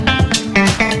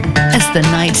the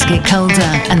nights get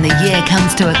colder and the year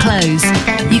comes to a close,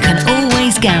 you can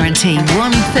always guarantee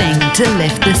one thing to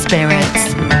lift the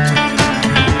spirits.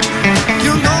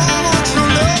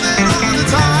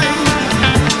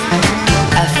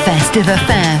 A festive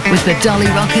affair with the Dolly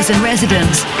Rockers and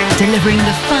Residents, delivering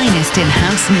the finest in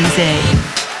house music.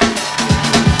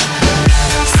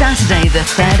 Saturday the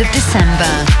 3rd of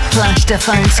December, Plush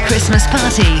Defunct's Christmas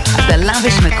party at the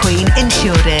Lavish McQueen in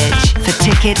Shoreditch. For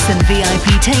tickets and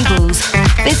VIP tables,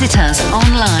 visit us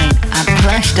online at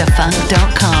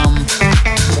plushdefunct.com.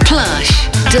 Plush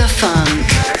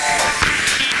Defunct.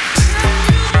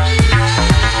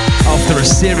 After a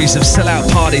series of sellout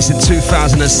parties in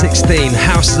 2016,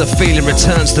 Houses of Feeling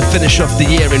returns to finish off the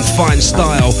year in fine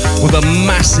style with a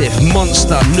massive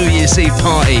monster New Year's Eve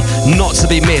party not to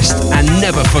be missed and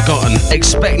never forgotten.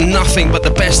 Expect nothing but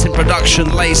the best in production,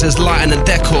 lasers, lighting and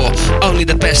decor. Only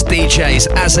the best DJs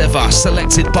as ever,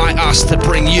 selected by us to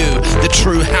bring you the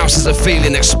true Houses of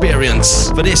Feeling experience.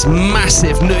 For this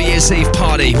massive New Year's Eve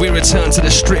party, we return to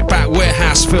the stripped back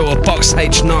warehouse feel of Box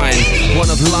H9, one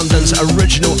of London's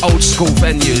original old school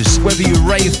venues. Whether you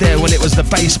raved there when it was the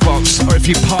bass box or if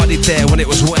you partied there when it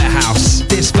was warehouse,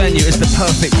 this venue is the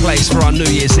perfect place for our New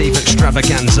Year's Eve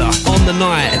extravaganza. On the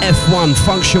night, F1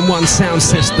 Function 1 sound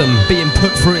system being put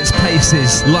through its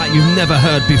paces like you've never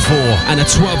heard before, and a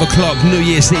 12 o'clock New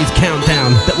Year's Eve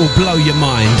countdown that will blow your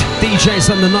mind.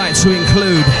 DJs on the night to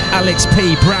include Alex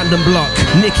P, Brandon Block,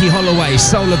 Nicky Holloway,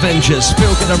 Soul Avengers,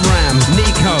 Phil Goodham Ram,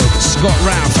 Nico, Scott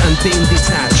Ralph and Dean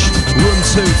Detached. Room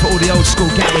 2 for all the old school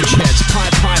garage heads,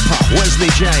 Pied Piper, Wesley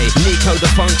J, Nico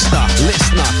the Funkster,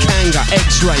 Listener, Kanga,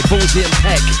 X-Ray, Ballsy and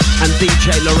Peck, and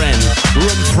DJ Loren.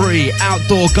 Room 3,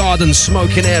 outdoor garden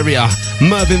smoking area,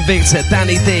 Mervyn Victor,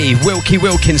 Danny D, Wilkie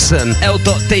Wilkinson, L.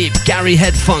 Deep, Gary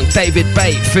Headfunk, David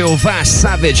Bate, Phil Vass,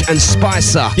 Savage and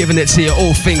Spicer, giving it to you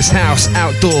all things house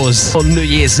outdoors on New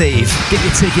Year's Eve. Get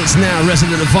your tickets now,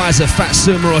 Resident Advisor, Fat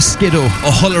Sumer or Skiddle,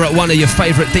 or holler at one of your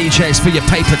favourite DJs for your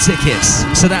paper tickets.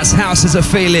 So that's Houses of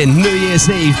Feeling, New Year's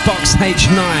Eve, Box H9,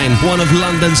 one of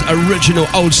London's original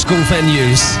old school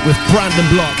venues, with Brandon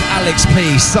Block, Alex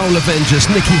P, Soul Avengers,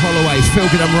 Nicky Holloway, Phil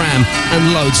Goodham Ram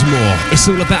and loads more. It's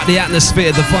all about the atmosphere,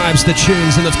 the vibes, the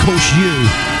tunes and of course you,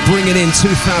 bringing in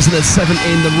 2017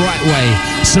 the right way,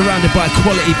 surrounded by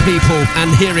quality people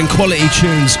and hearing quality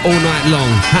tunes all night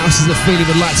long. Houses of Feeling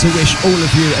would like to wish all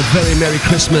of you a very Merry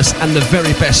Christmas and the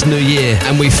very best New Year,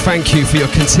 and we thank you for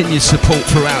your continued support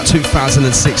throughout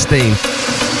 2016.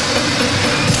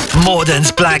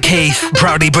 Mordaunt's Blackheath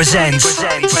proudly presents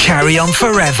Carry On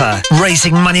Forever,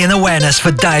 raising money and awareness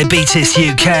for Diabetes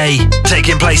UK.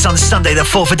 Taking place on Sunday the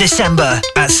 4th of December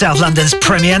at South London's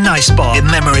premier night spot in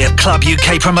memory of Club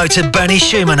UK promoter Bernie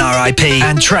Schumann RIP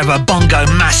and Trevor Bongo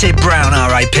Massive Brown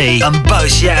RIP, and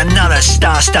boasts yet another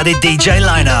star-studded DJ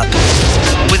lineup.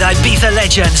 With Ibiza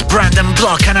legends Brandon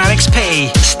Block and Alex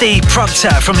P, Steve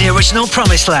Proctor from the original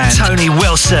Promised Land, Tony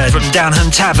Wilson from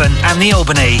Downham Tavern and the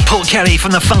Albany, Paul Kelly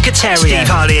from the Funkatarian, Steve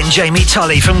Harley and Jamie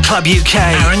Tolley from Club UK,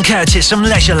 Aaron Curtis from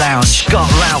Leisure Lounge, Scott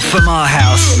Ralph from Our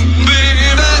House,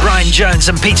 Ryan Jones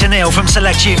and Peter Neal from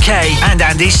Select UK, and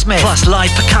Andy Smith, plus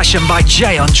live percussion by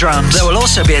Jay on drums. There will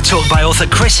also be a talk by author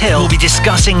Chris Hill, who will be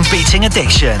discussing beating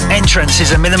addiction. Entrance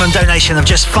is a minimum donation of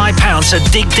just £5, so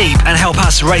dig deep and help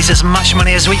us raise as much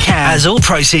money as we can, as all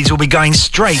proceeds will be going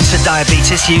straight to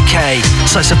Diabetes UK.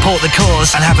 So support the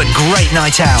cause and have a great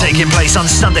night out. Taking place on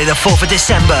Sunday the 4th of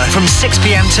December from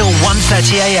 6pm till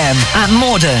 1:30am at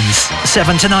Mordaunt's,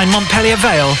 7 to 9 Montpellier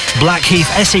Vale, Blackheath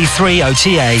SE3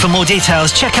 OTA. For more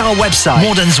details, check our website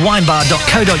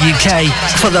mordaunt'swinebar.co.uk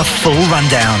for the full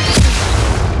rundown.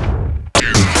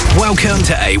 Welcome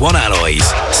to A1 Alloys,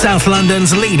 South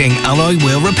London's leading alloy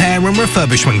wheel repair and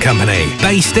refurbishment company,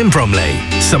 based in Bromley.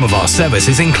 Some of our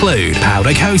services include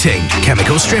powder coating,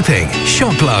 chemical stripping,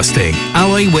 shot blasting,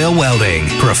 alloy wheel welding,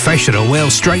 professional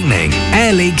wheel straightening,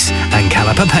 air leaks and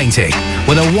caliper painting,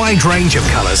 with a wide range of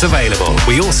colours available.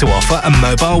 We also offer a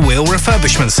mobile wheel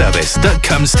refurbishment service that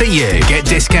comes to you. Get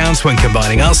discounts when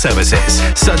combining our services,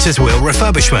 such as wheel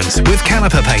refurbishment with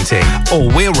caliper painting,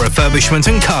 or wheel refurbishment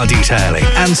and car detailing,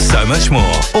 and so much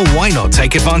more. Or why not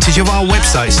take advantage of our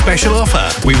website's special offer?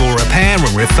 We will repair and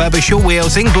refurbish your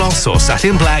wheels in gloss or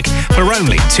satin black for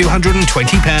only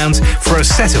 £220 for a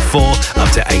set of 4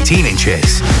 up to 18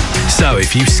 inches. So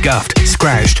if you've scuffed,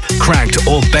 scratched, cracked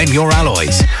or bent your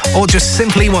alloys, or just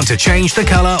simply want to change the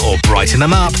colour or brighten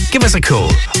them up, give us a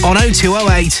call on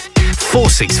 0208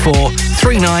 464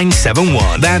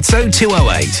 3971. That's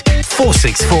 0208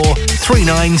 464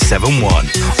 3971.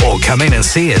 Or come in and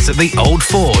see us at the Old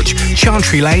Forge,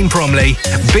 Chantry Lane, Bromley,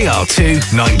 BR2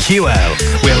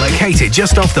 9QL. We're located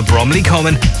just off the Bromley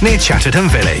Common near Chatterton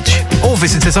Village. Or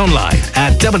visit us online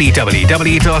at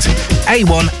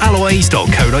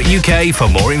www.a1alloys.co.uk for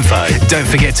more info. Don't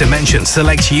forget to mention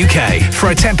Select UK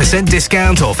for a 10%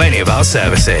 discount off any of our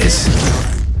services.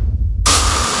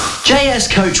 JS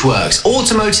Coachworks,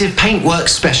 automotive paintwork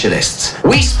specialists.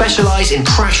 We specialise in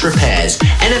crash repairs,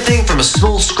 anything from a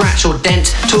small scratch or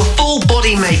dent to a full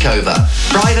body makeover.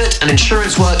 Private and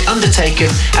insurance work undertaken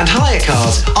and hire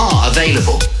cars are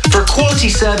available. For a quality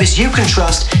service you can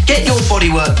trust, get your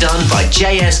bodywork done by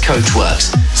JS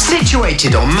Coachworks.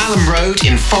 Situated on Malham Road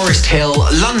in Forest Hill,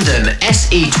 London,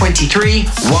 SE23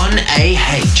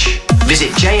 1AH.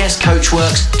 Visit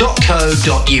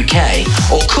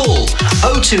jscoachworks.co.uk or call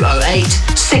 0208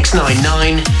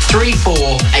 699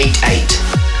 3488.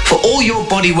 For all your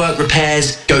bodywork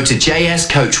repairs, go to JS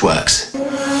Coachworks.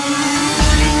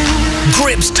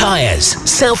 Grips Tyres,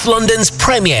 South London's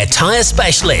premier tyre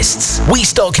specialists. We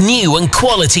stock new and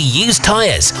quality used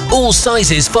tyres, all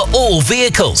sizes for all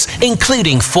vehicles,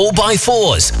 including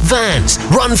 4x4s, vans,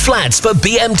 run flats for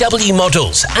BMW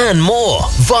models, and more.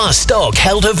 Vast stock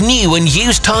held of new and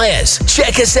used tyres.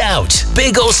 Check us out.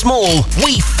 Big or small,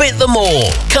 we fit them all.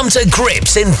 Come to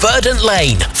Grips in Verdant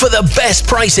Lane for the best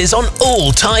prices on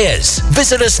all tyres.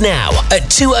 Visit us now at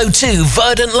 202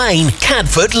 Verdant Lane,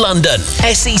 Catford, London,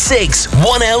 SE6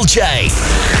 1LJ.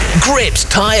 Grips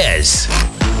Tyres.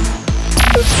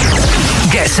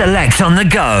 Get Select on the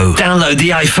go. Download the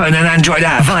iPhone and Android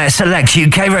app via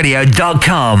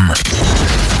selectukradio.com.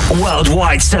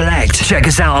 Worldwide Select. Check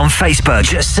us out on Facebook.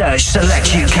 Just search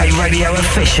Select UK Radio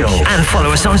Official and follow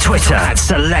us on Twitter at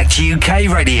Select UK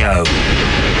Radio.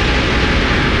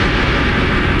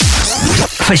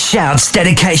 For shouts,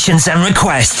 dedications and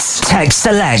requests, text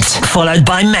Select followed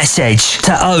by message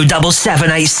to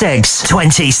 07786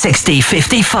 20 60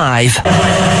 55.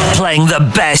 Playing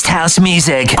the best house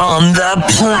music on the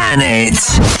planet.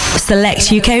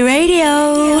 Select UK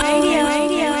Radio.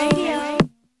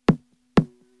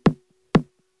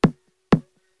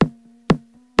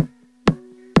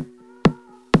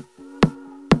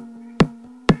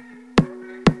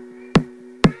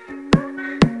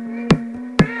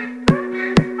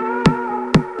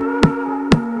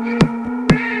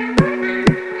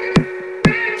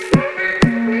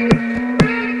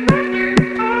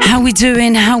 How we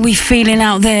doing? How we feeling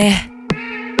out there?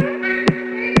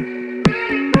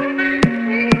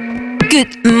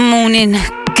 Good morning,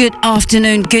 good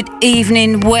afternoon, good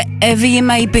evening, wherever you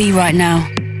may be right now.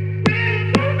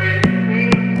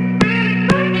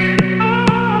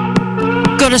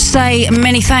 Gotta say,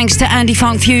 many thanks to Andy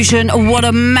Funk Fusion. What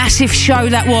a massive show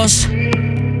that was.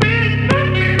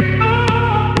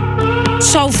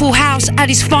 Soulful house at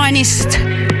its finest.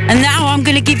 And now I'm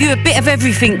gonna give you a bit of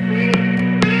everything.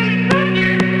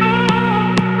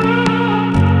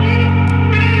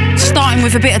 Starting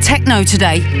with a bit of techno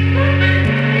today.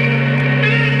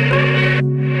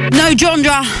 No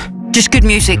genre, just good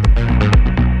music.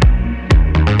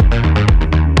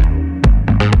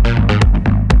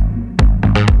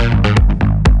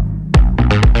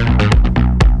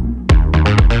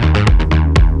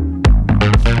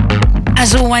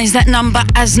 As always, that number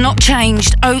has not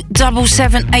changed.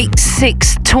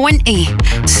 07786 20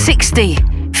 60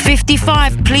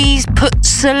 55. Please put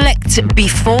Select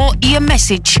before your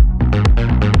message.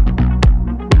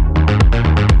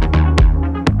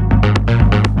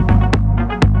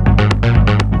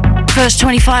 First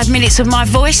 25 minutes of my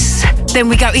voice, then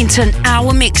we go into an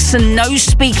hour mix and no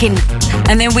speaking,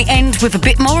 and then we end with a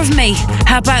bit more of me.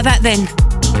 How about that then?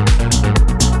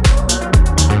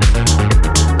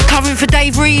 Covering for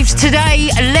Dave Reeves today,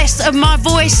 less of my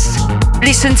voice.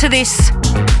 Listen to this.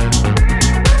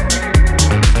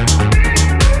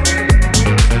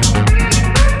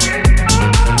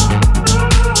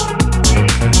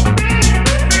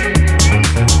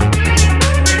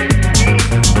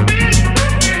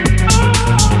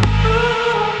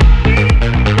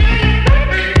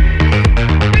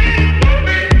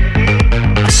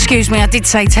 Excuse me, I did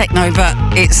say techno, but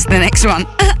it's the next one.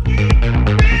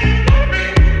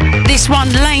 This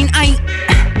one, Lane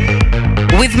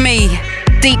 8, with me,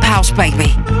 Deep House,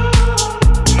 baby.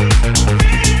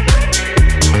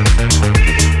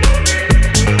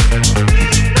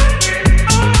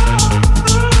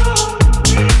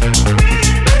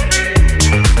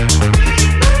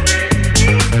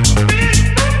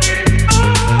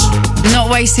 Not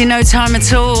wasting no time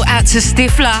at all, out to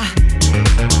Stifler.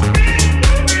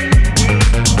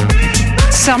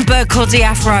 Some bird called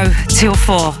DeeAfro till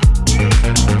 4.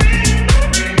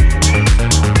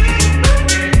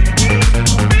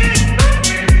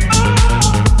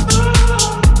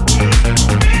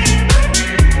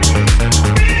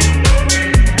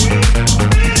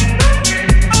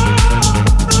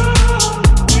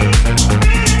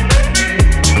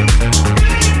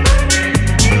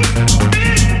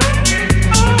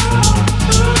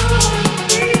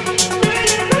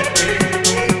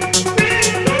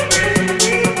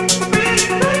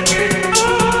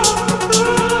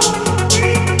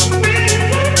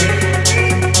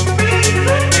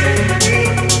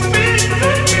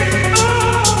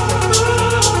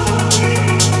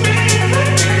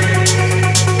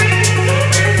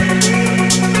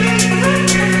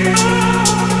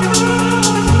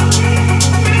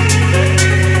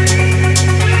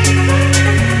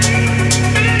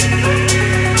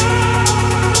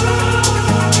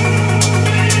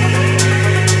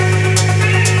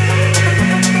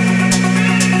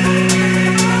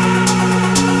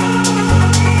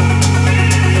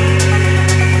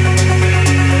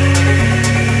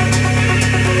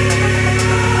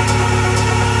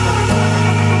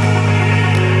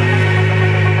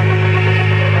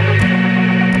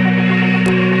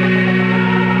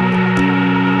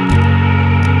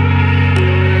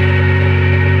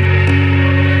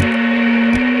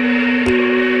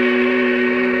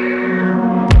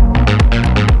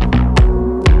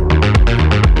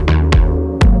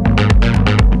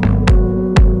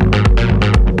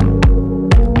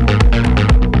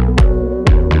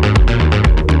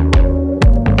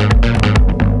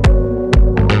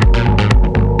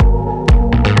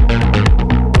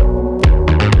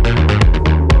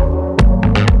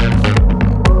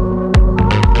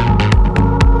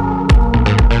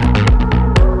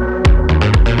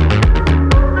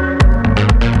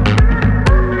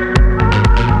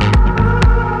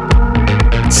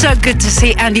 Good to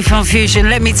see Andy from Fusion,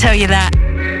 let me tell you that.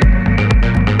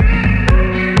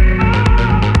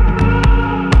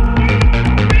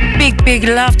 Big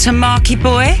love to Marky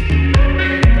Boy.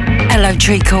 Hello,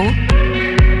 Treacle.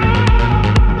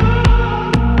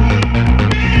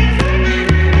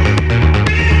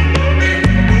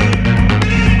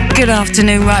 Good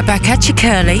afternoon, right back at you,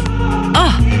 Curly.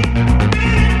 Oh.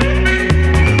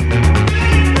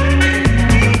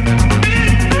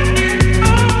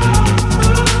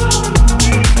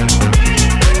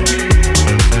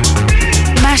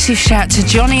 Massive shout to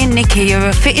Johnny and Nikki who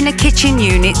are fitting the kitchen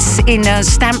units in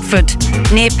Stamford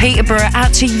near Peterborough.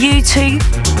 Out to you two.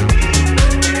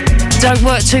 Don't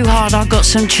work too hard, I've got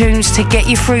some tunes to get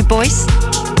you through, boys.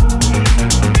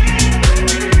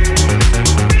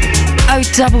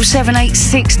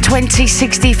 07786 20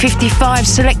 60 55.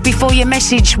 Select before your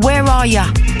message. Where are ya?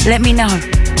 Let me know.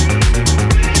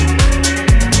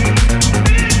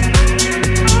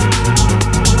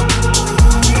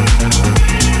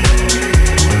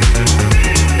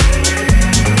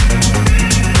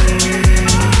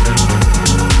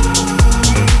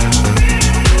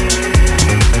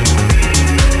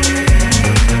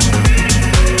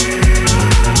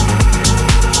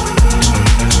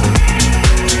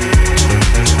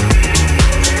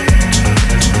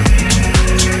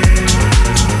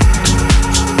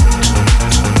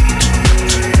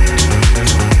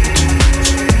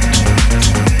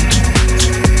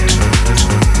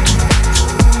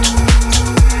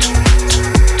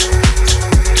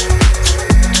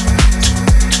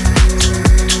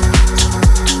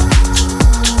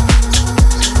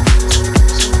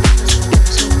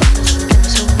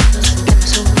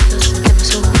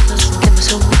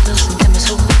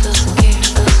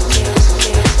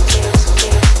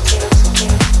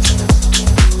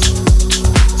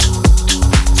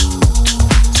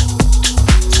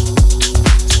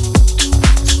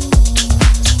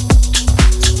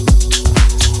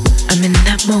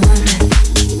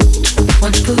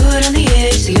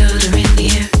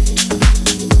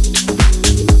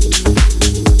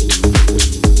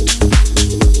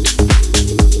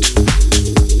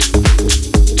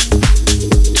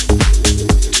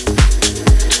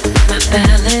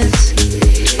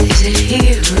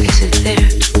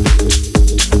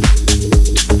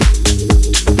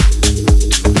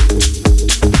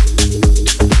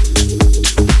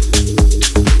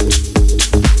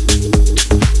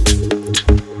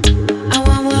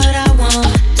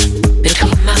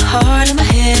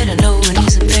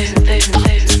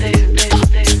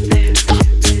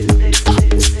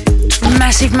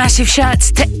 Massive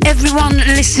shouts to everyone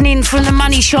listening from the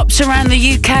money shops around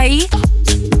the UK.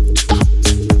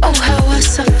 Oh, how I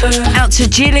suffer. Out to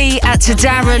Jilly, out to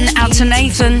Darren, out to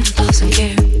Nathan.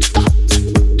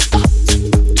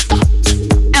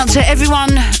 Out to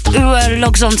everyone who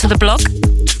logs onto the blog.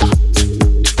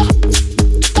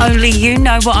 Only you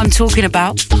know what I'm talking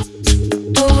about.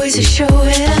 Always a showing.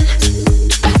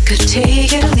 I could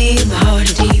take it or leave my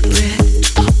heart a deep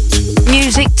breath.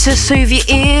 Music to soothe your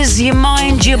ears, your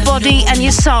mind, your body and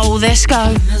your soul. Let's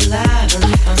go.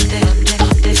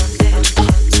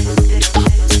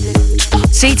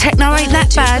 See, techno ain't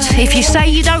that bad. If you say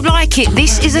you don't like it,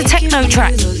 this is a techno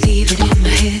track.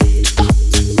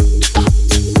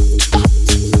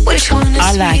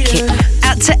 I like it.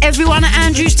 Out to everyone at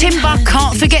Andrews Timber.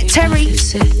 Can't forget Terry.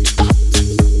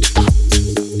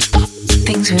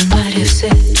 Things we might have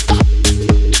said.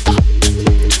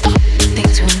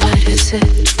 Things we might have said.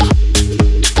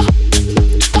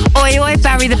 Oi, oi,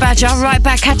 Barry the Badger. Right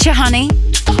back at you, honey.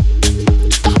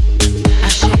 I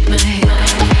shake my head.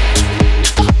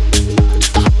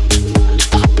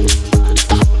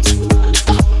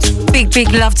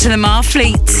 Big love to the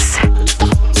Marfleets.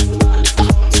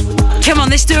 Come on,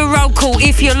 let's do a roll call.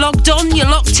 If you're logged on, you're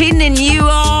locked in, and you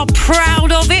are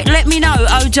proud of it, let me know.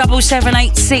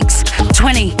 07786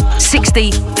 20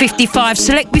 60 55.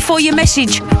 Select before your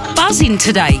message. Buzzing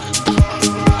today.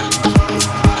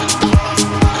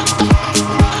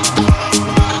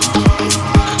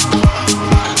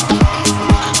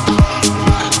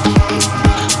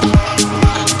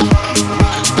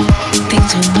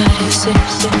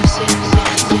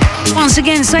 Once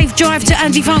again, safe drive to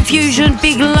Anti-Funk Fusion.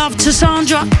 Big love to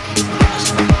Sandra.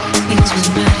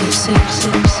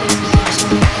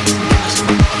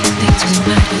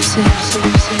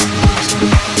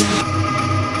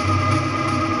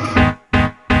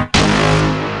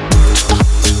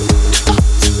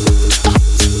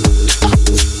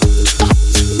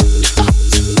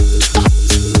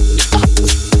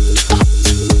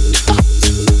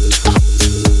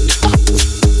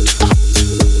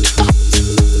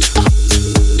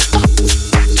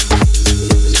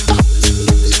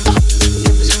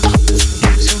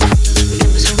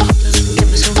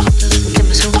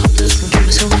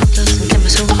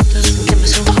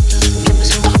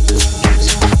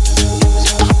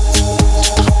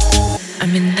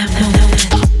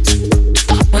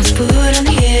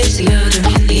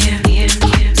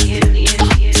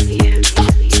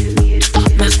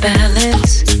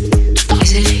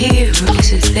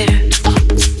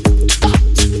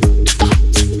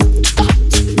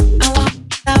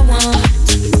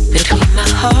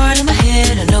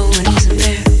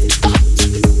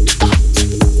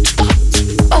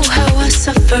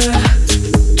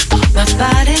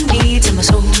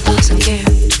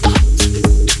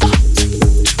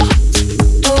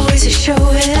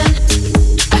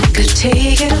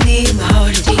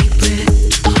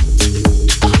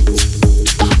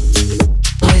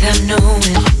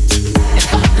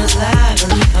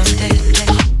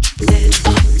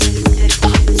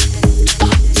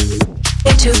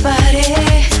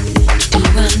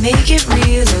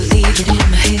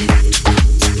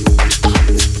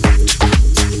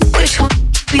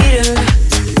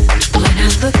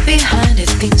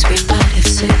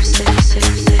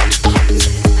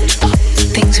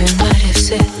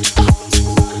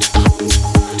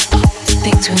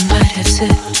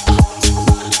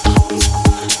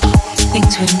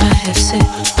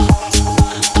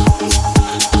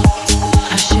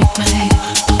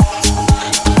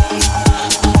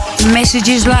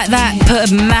 Messages like that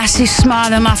put a massive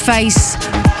smile on my face.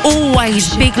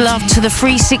 Always big love to the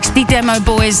 360 demo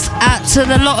boys. Out to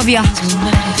the lot of ya.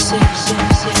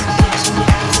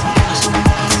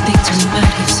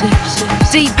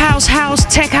 Deep house,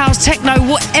 tech house, techno,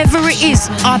 whatever it is,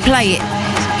 I play it.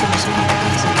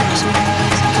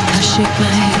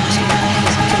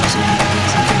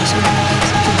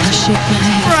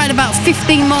 Right, about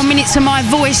 15 more minutes of my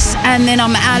voice and then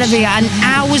I'm out of here. An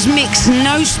hour's mix,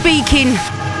 no speaking.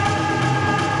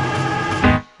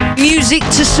 Music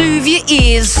to soothe your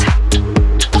ears.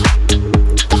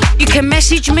 You can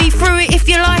message me through it if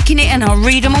you're liking it and I'll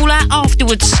read them all out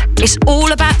afterwards. It's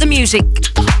all about the music.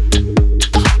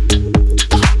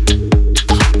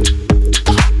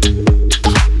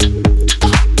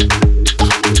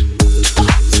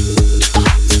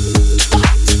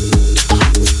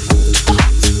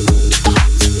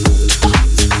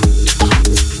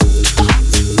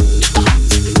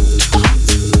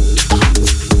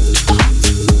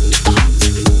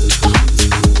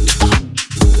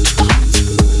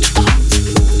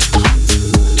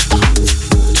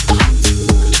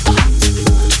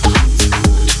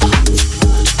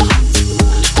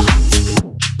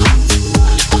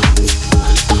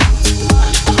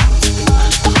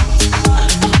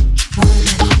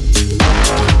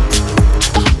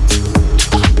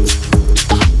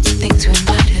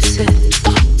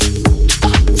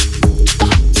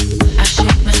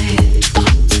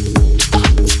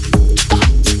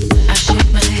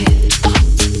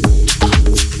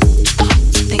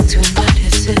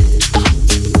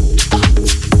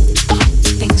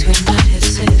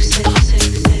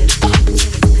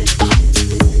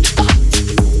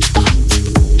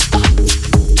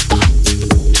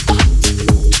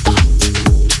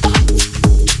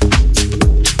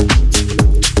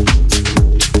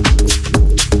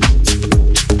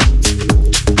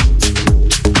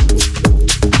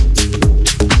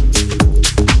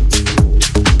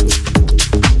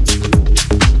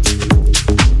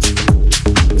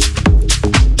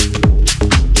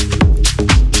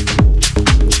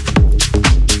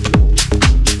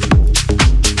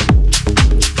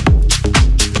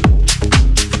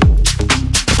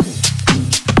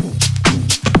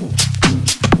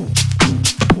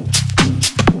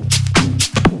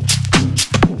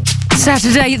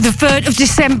 Saturday, the 3rd of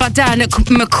December, down at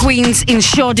McQueen's in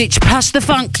Shoreditch, plus the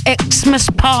Funk Xmas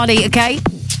party, okay?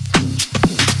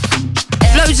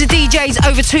 Loads of DJs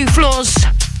over 2 floors.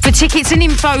 For tickets and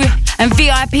info and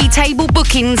VIP table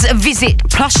bookings, visit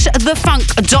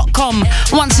plusthefunk.com.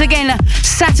 Once again,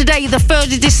 Saturday, the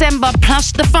 3rd of December,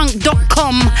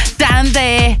 plusthefunk.com, down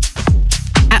there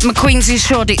at McQueen's in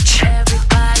Shoreditch.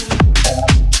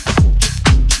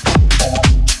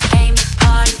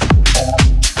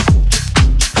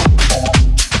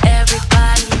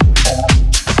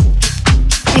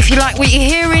 If you like what you're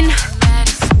hearing,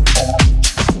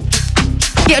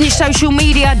 get on your social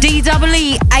media,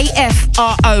 DeeAfro,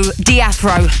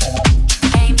 DeeAfro.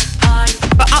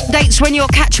 For updates when you'll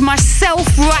catch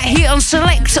myself right here on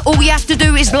Select, all you have to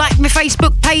do is like my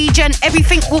Facebook page and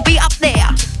everything will be up there.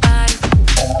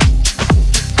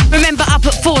 Remember, up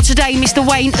at 4 today, Mr.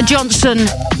 Wayne Johnson.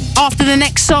 After the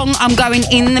next song, I'm going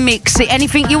in the mix.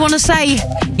 Anything you want to say,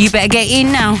 you better get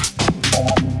in now.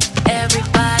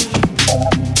 Everybody,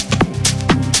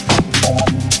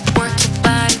 work your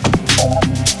body.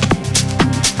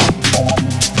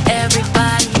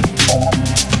 Everybody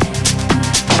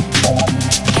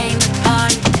came to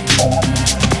party.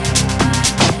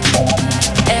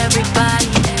 Everybody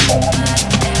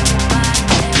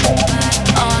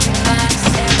on the max.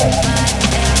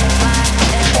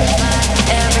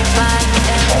 Everybody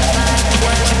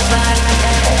work your body.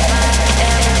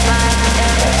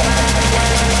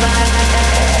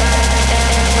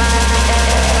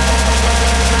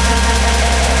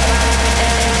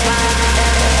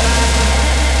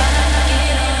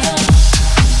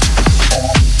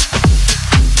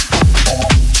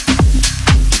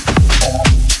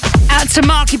 Out to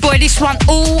Marky Boy, this one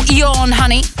all yawn,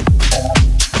 honey.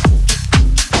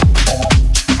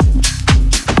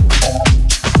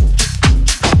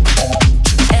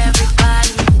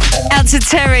 Out to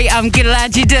Terry, I'm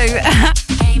glad you do.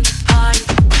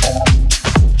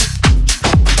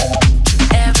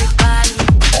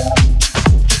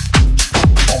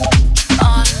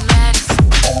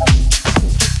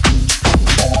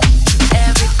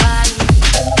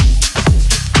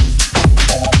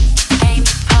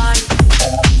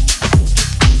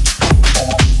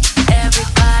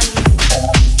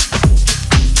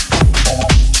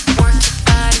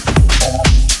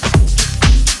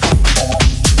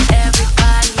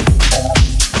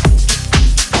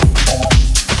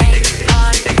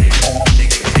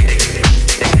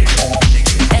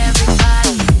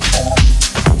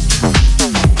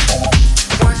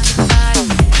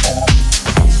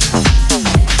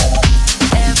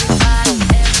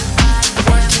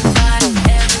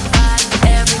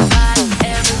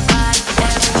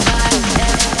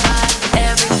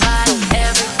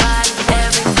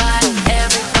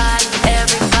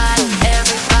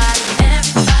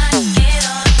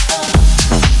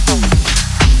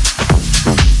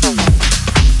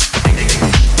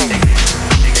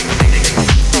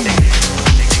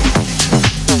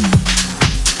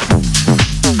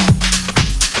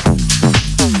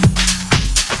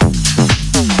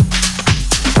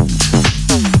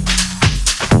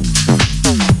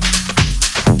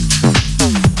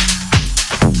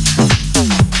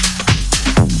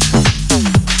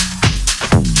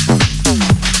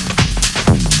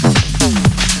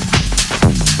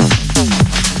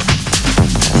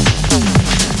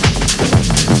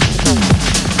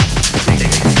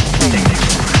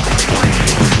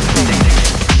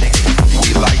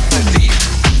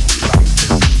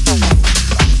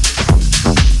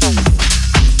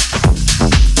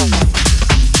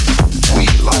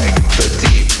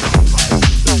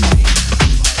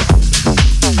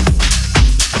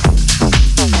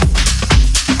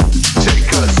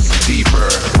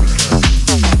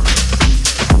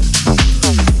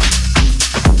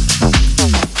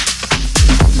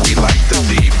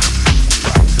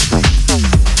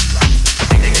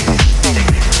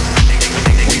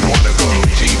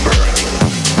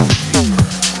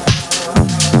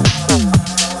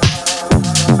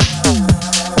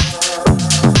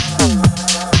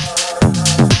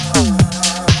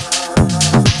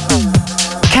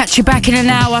 You back in an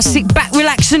hour. Sit back,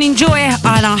 relax and enjoy,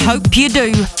 and I hope you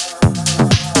do.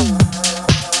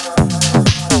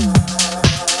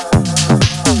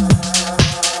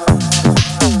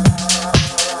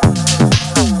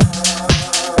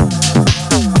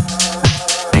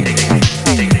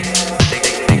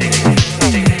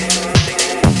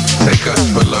 Take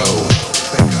us below.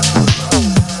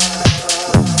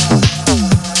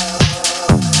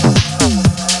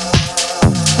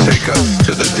 Take us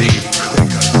to the deep.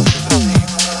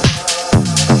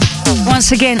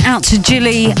 once again out to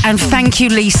Jilly and thank you,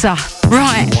 Lisa.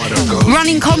 Right,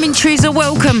 running commentaries are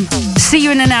welcome. See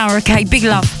you in an hour, okay? Big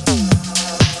love.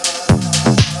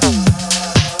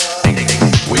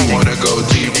 We wanna go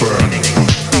deeper.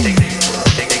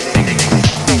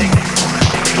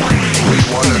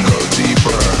 We wanna go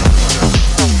deeper.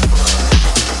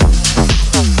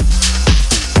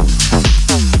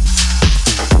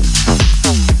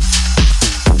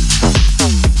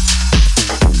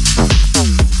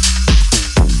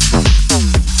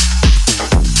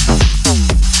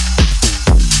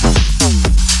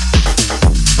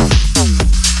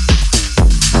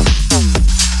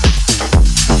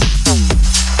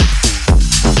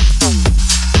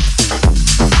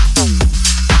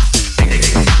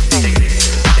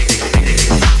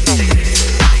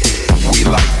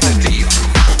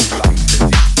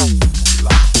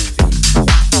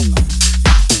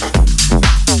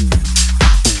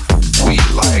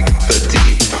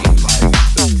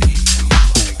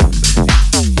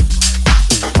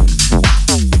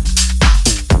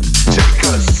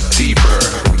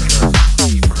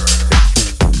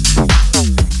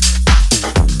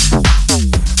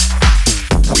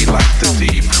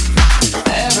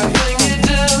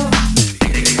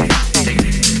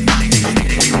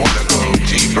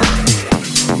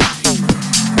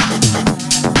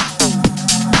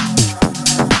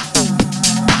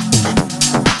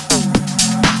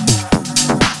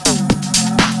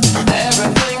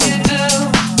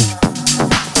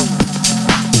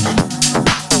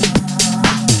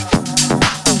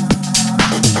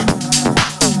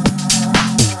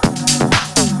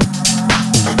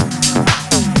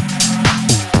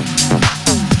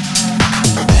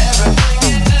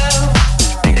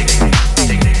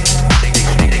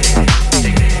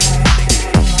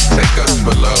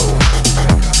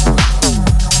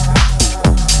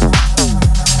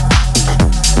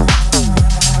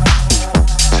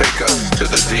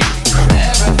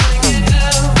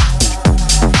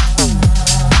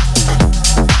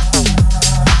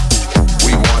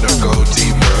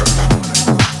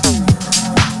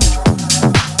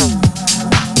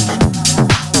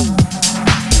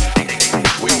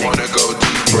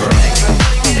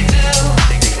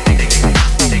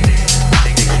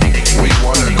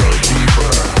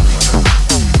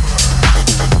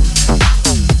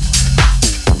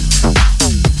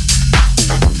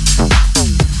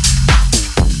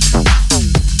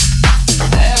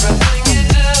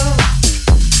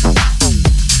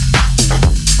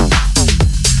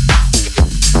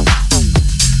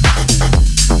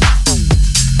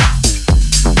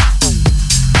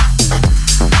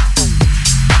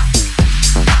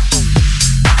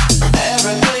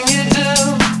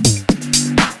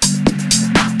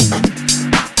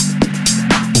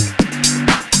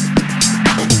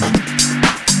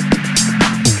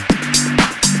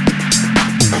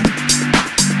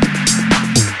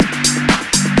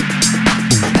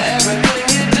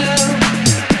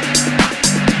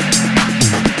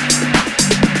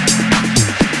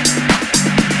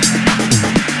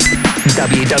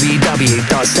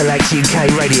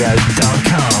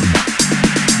 www.selectukradio.com.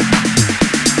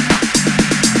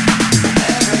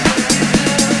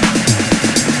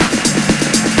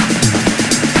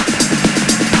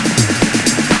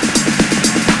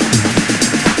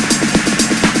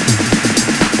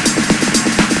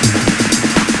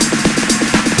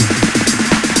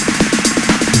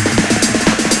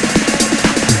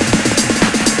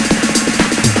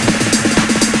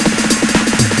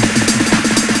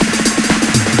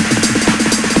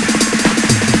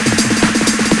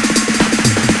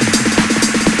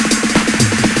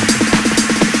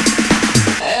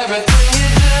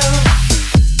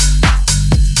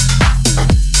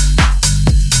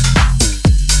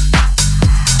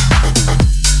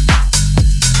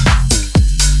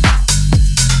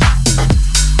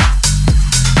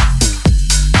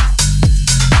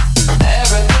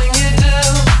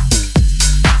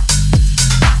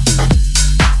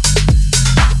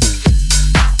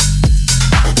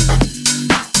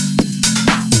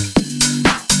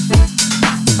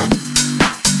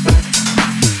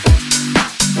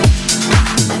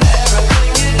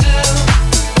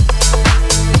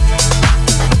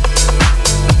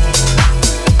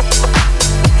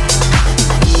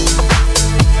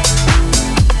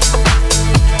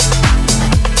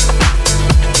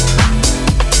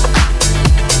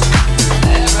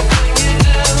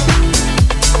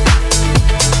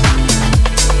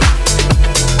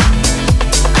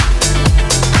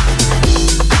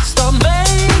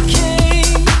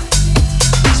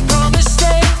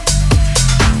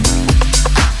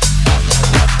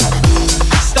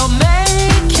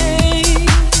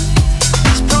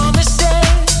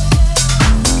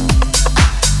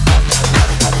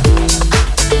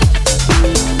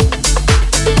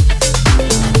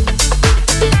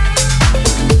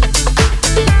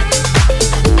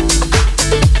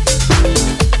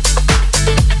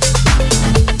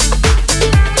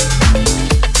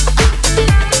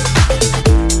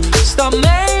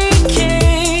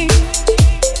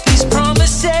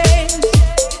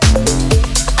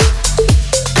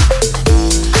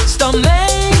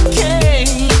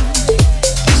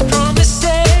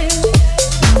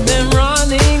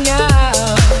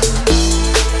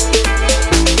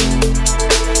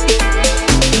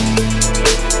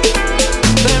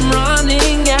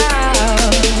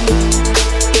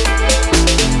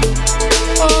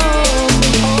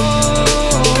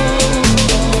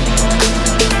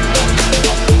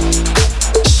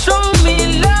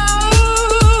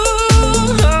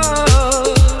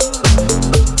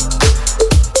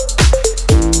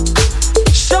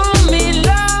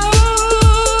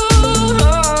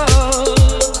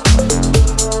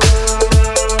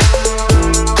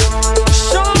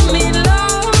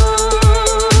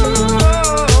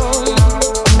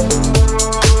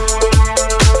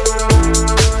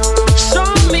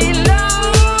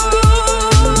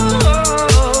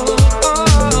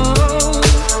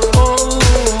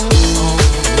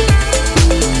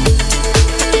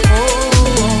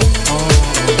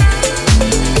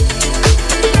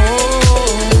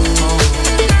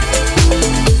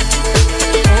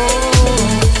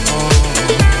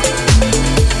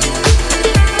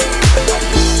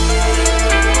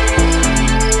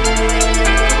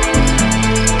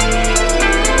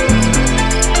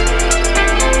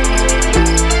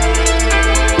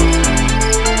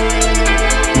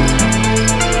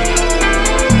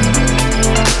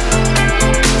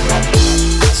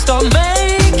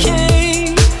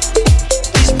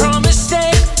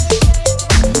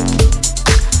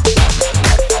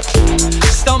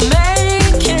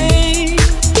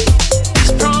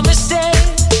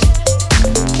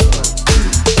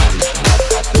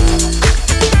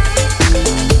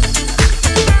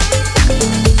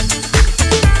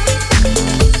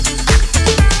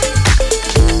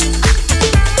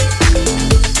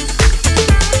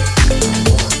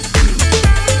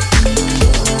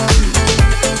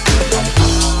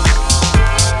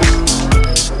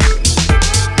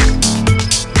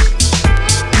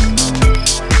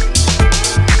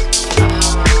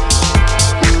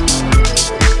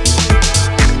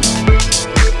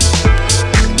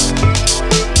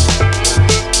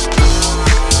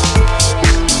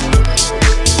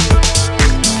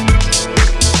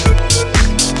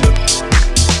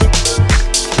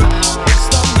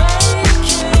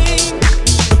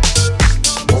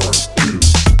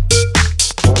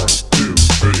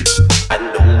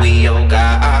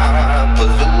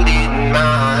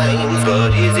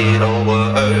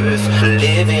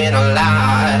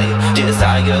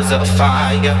 Desires of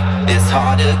fire. It's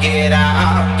hard to get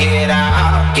out, get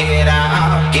out, get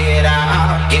out, get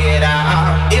out, get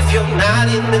out. If you're not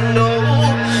in the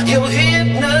know, you're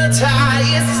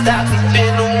hypnotized. Stop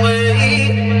slipping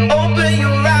away. Open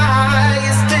your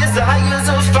eyes. Desires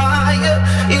of fire.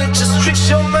 It just tricks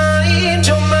your mind,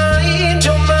 your mind,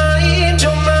 your mind,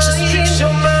 your mind. Just tricks your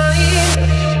mind.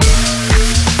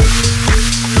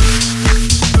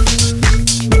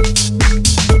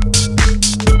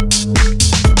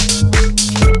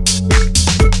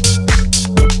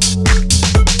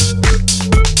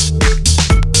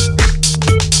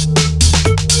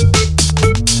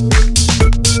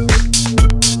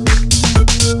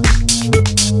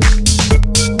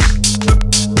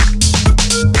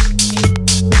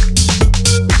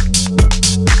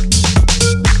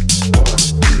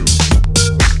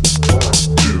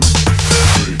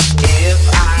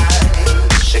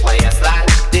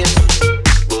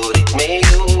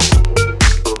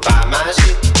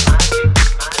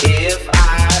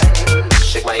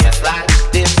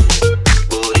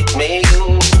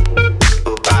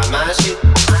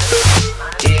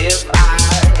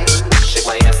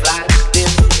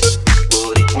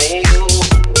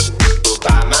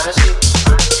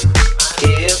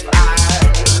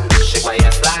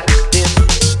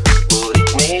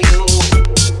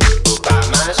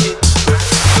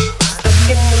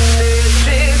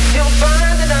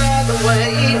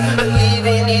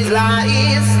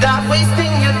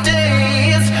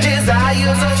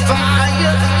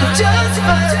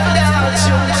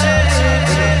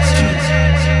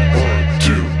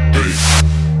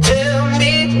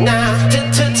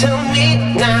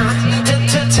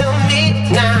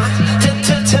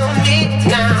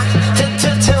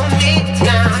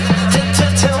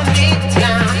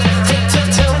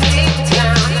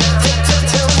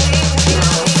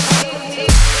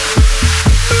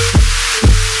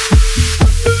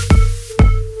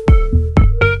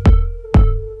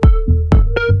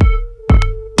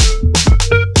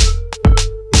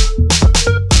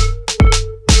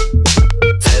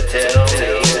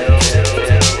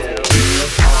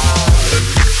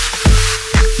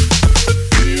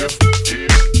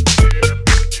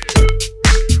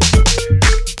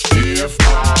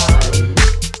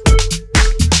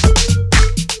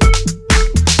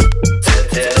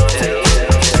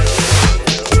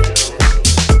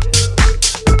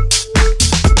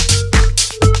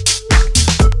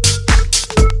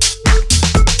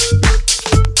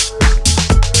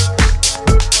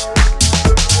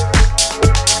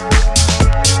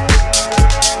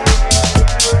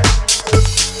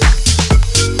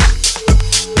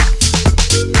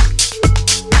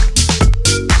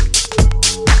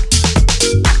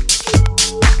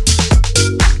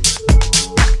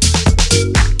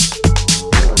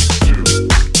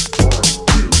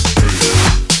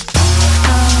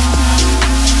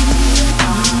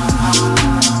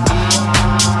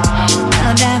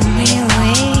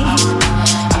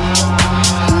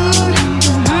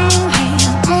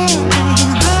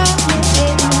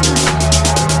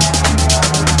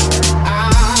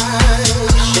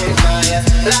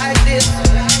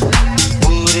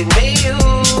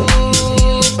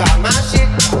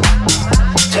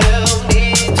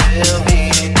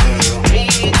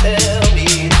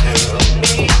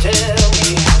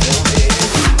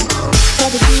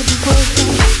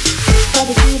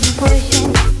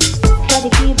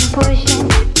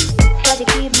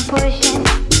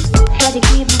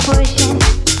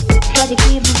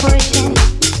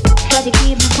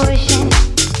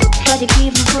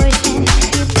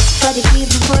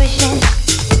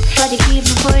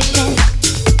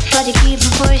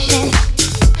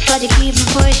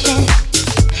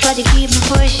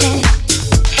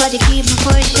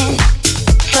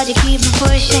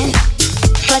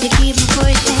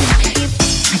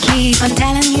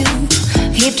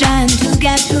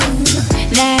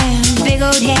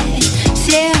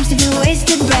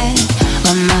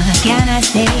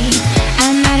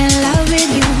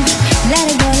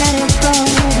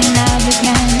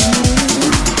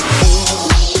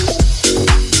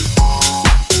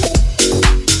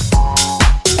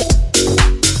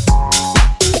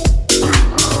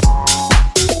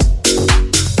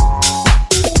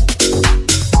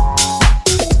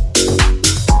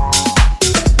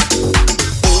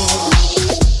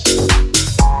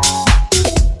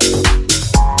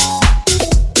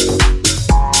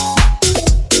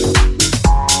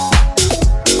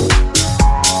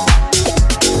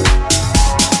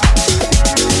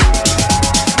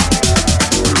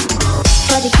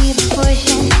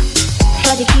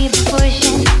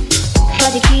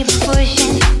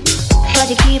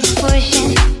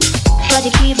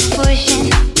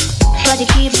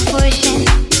 Body keep pushing,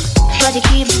 body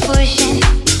keep pushing,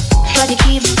 body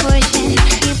keep pushing,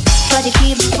 body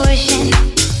keep pushing,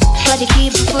 body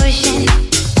keep pushing,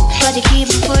 body keep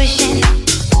pushing,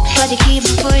 body keep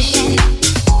pushing,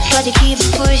 body keep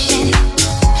pushing,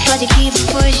 body keep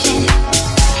pushing,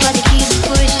 body keep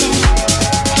pushing,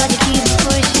 body keep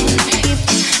pushing.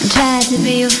 I tried to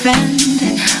be your friend,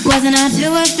 wasn't I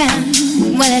to offend?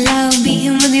 Well, I love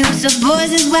being with you,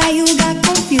 suppose is why you got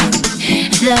confused.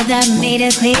 I thought that made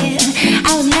it clear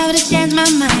I was never to change my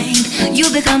mind. You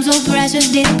become so precious,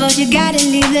 dear, but you gotta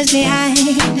leave this behind.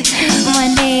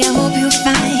 One day I hope you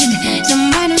find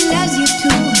someone who loves you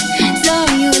too. So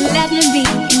you let me be,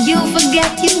 and you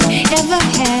forget you ever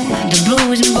had. The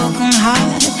bruised and broken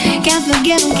heart, can't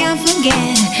forgive and can't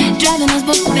forget. Driving us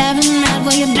both very mad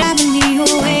while you're driving me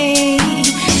away.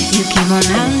 You keep on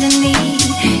hounding me,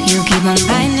 you keep on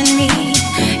finding me,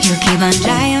 you keep on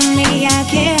trying me, I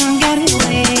can't get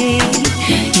away.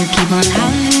 You keep on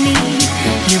hounding me,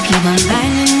 you keep on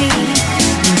finding me,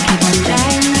 you keep on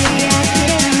trying me, I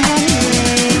can't get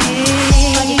away.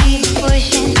 Body keep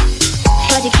pushing,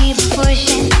 body keep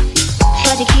pushing,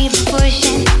 body keep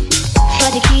pushing,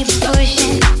 body keep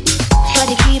pushing,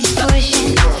 body keep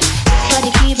pushing,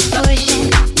 body keep pushing,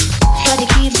 body keep pushing, body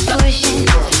keep pushing,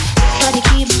 body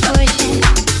keep pushing,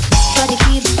 body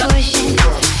keep pushing,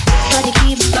 body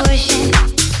keep pushing,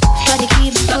 body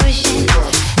keep pushing,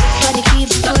 body keep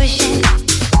pushing,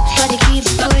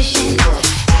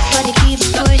 body keep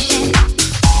pushing,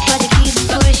 body keep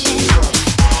pushing,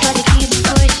 body keep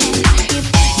pushing.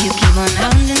 You keep on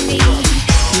hounding me,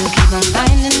 you keep on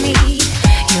finding me,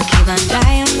 you keep on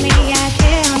trying me, I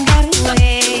can't get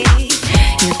away.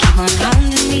 You keep on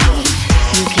hounding me,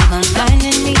 you keep on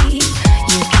finding me,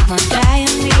 you keep on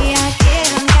trying me, I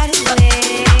can't get away.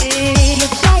 You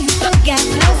try to get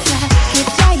closer, you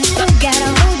try to get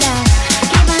older,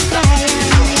 keep on trying,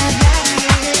 you're driving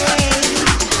me away.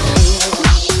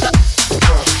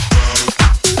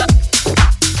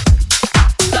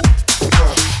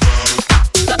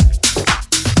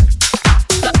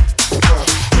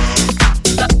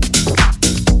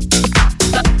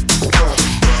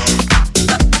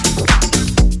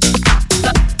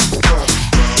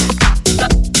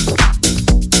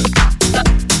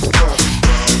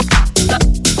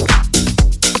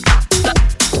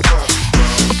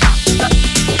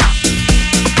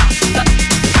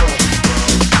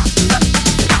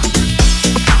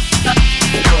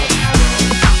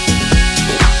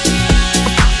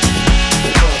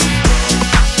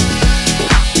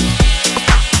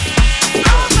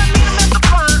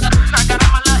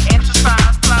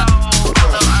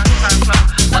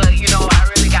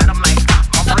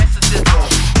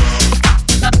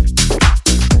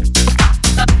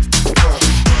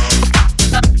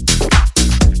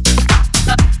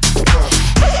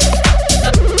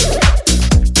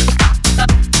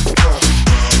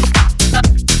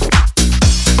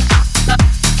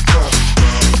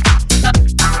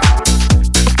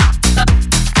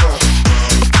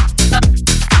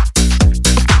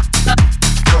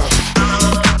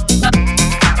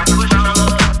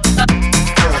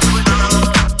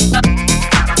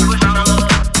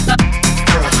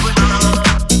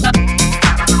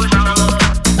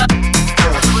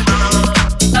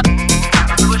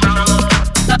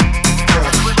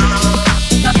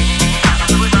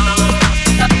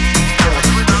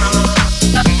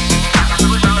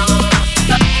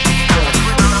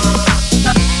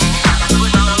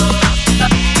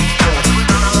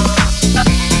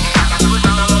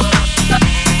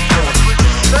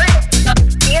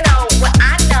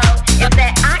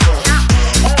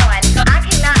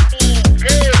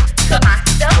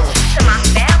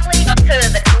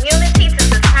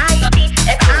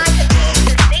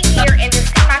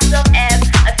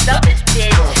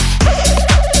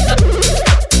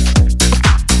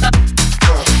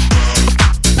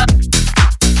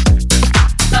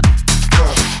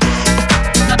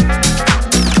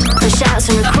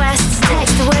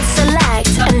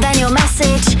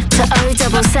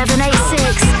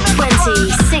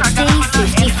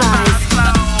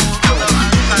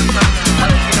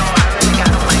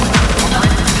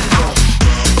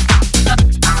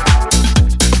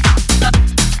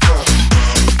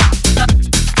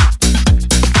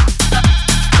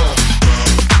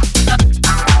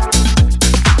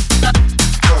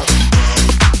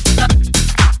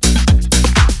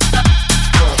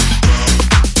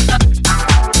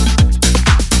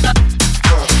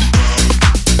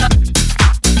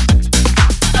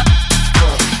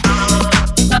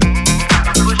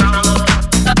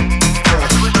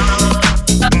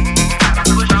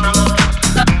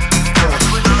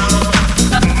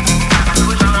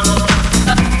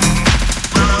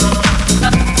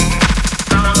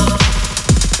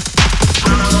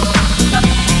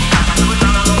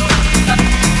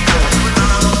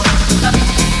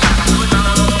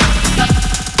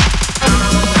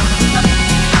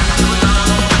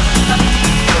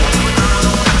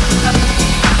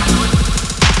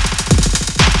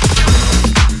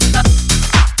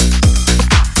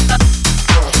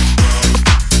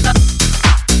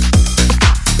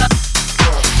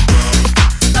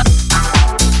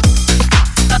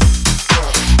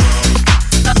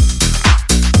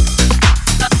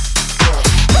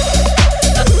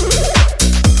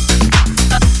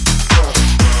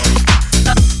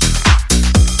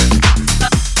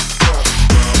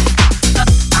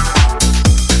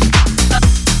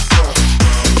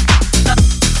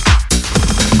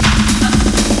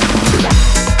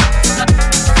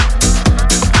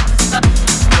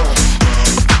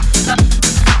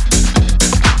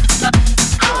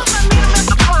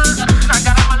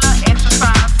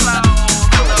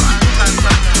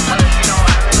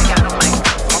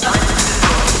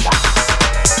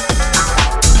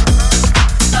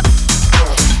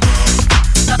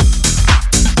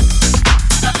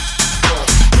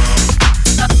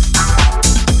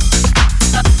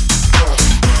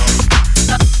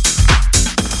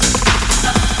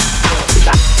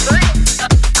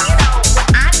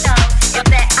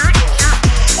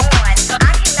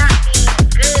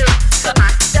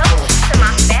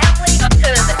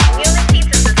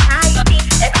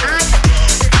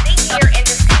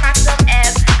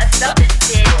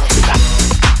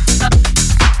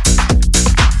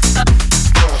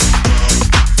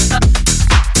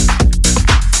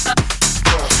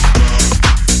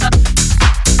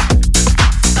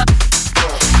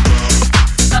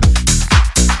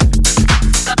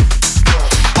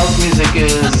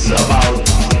 is about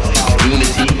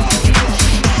unity.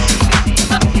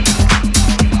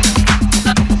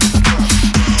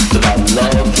 It's about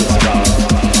love, it's about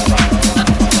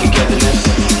togetherness.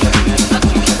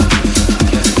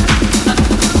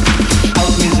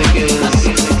 House music is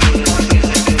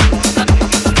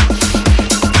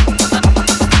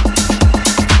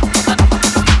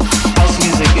house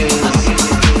music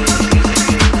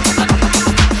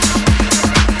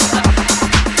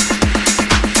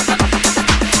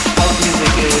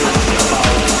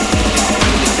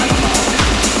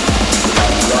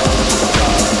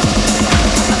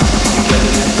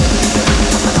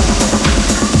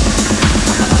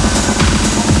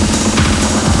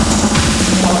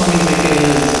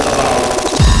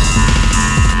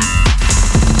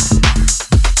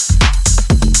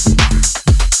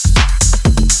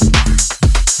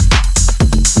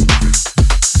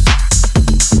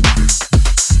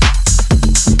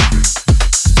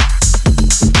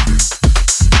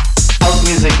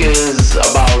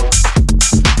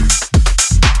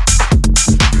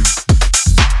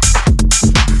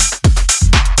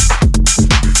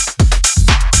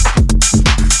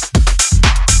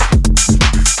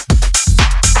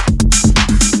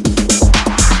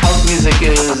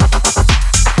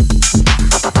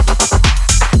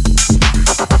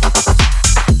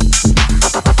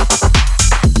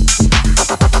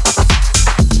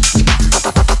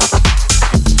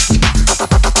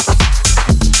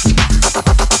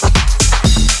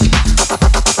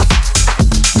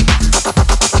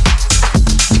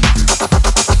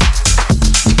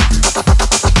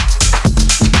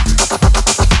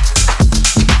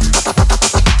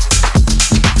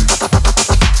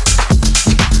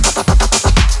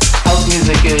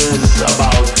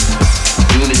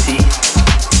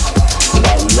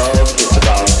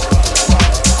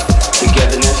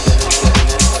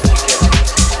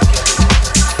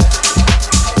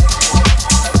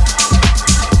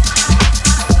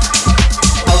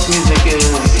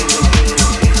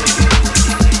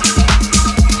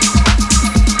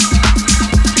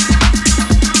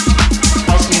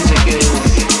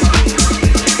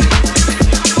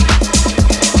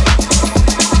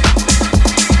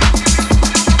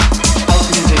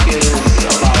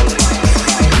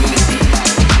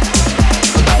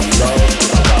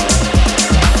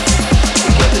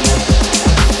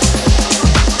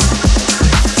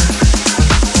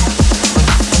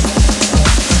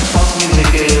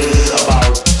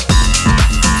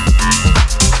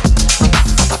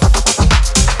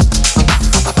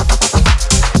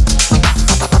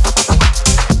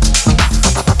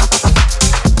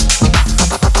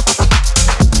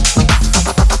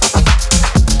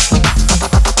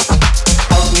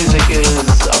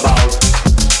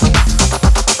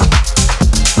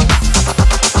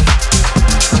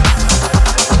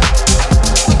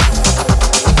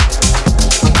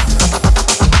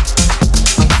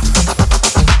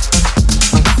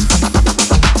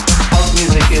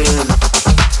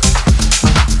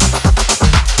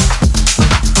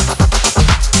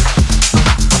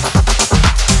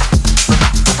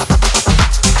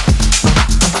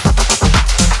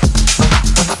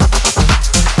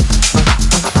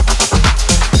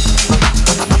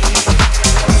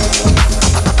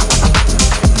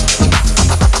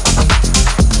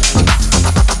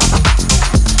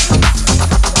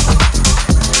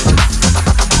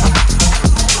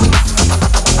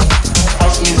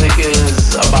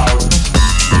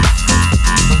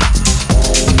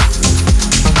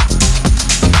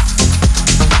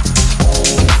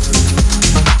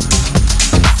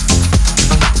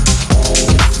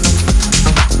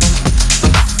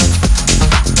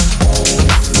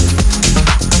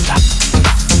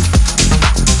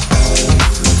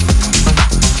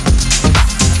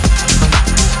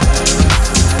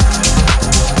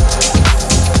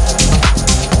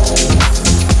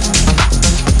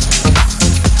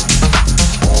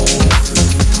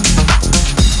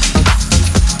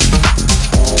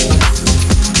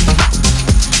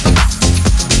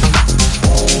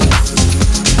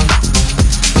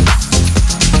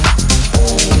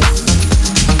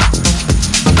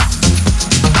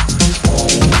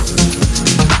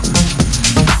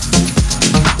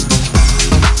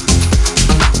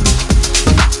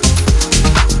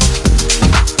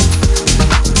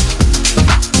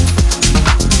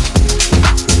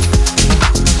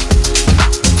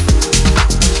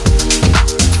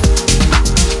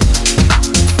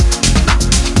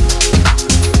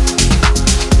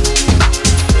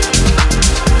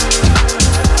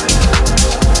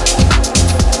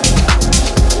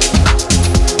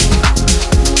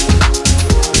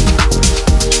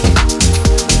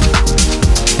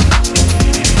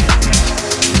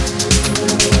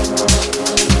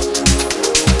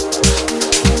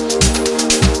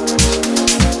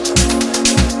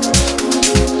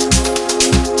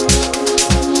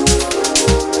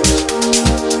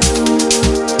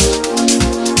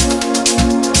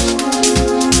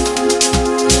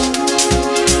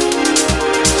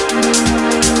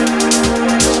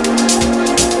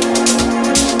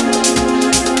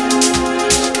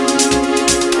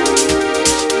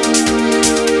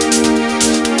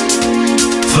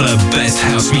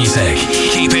house music.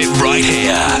 Keep it right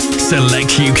here.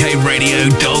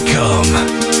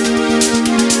 SelectUKRadio.com.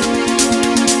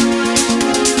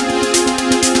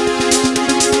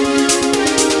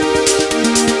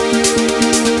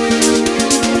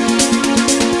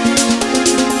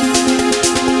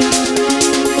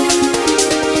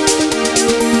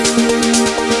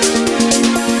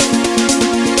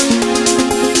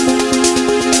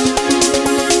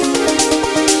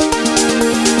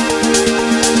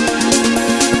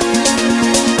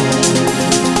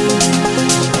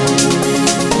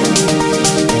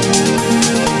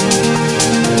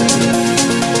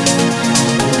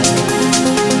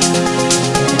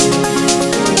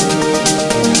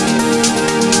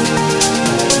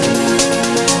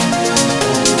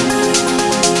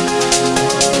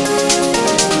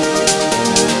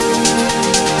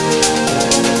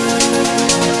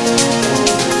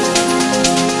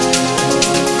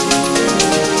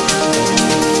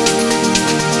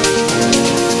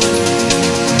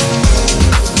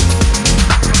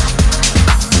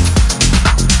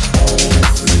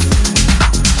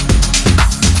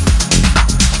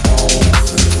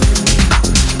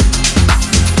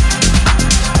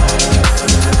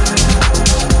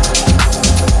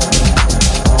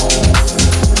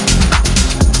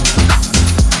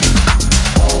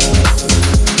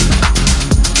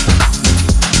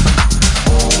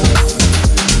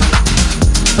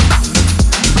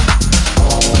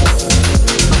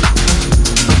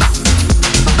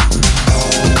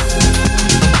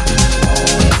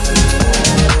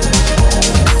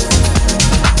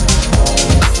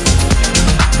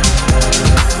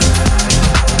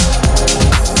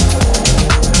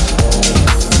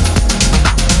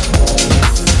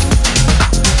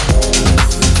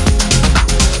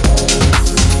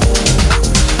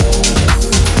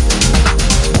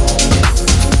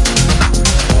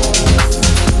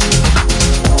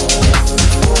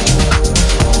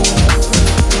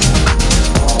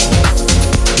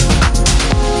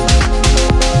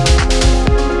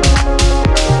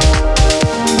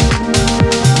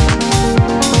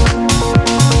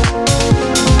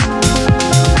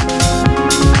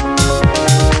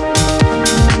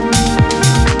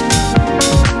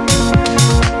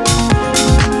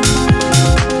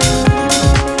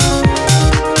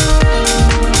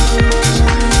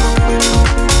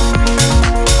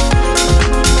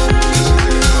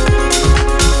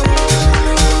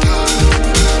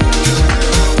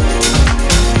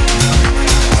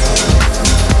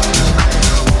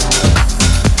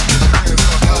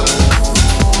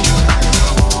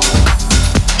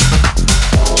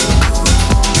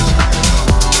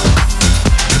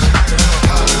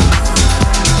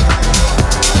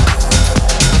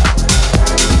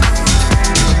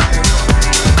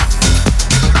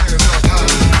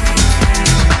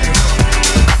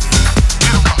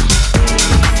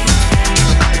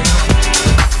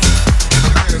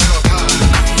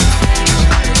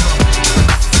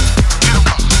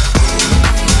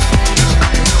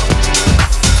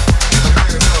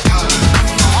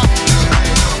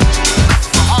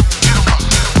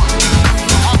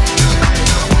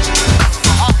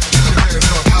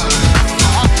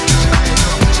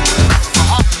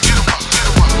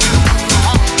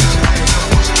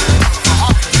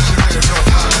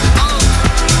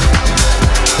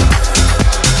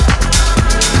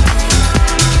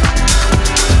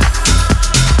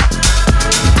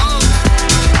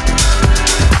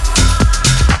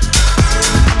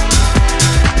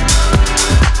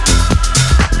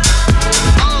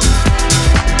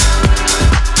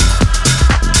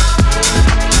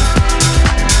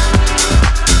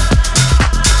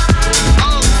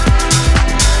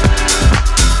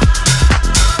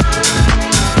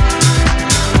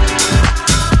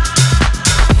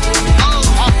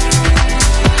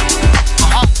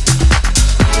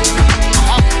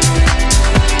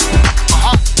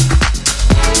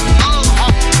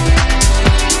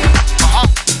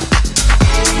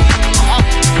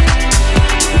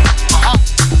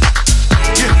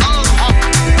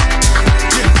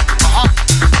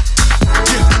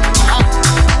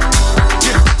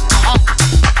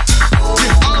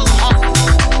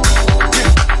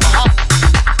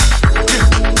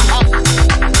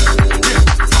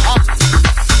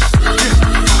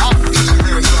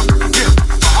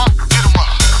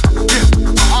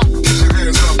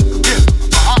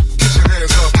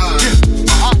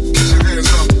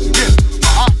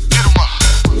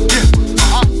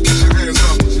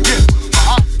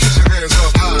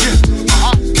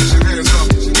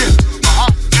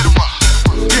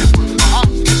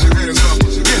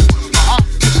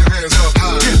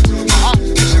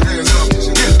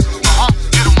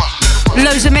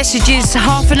 Loads of messages,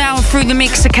 half an hour through the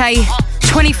mix, okay?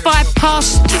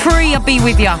 3:25. I'll be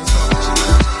with ya.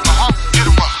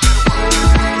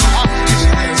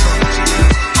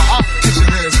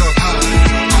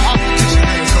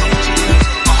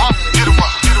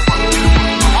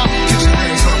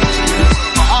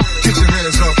 Get your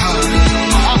hands up high.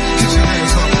 Get your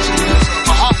hands up.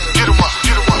 Get 'em up. Get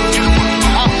 'em up. Get 'em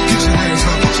up. Get your hands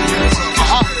up.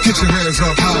 Get your hands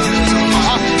up.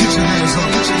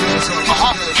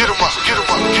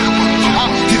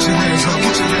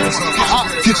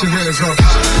 Get your hands up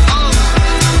high.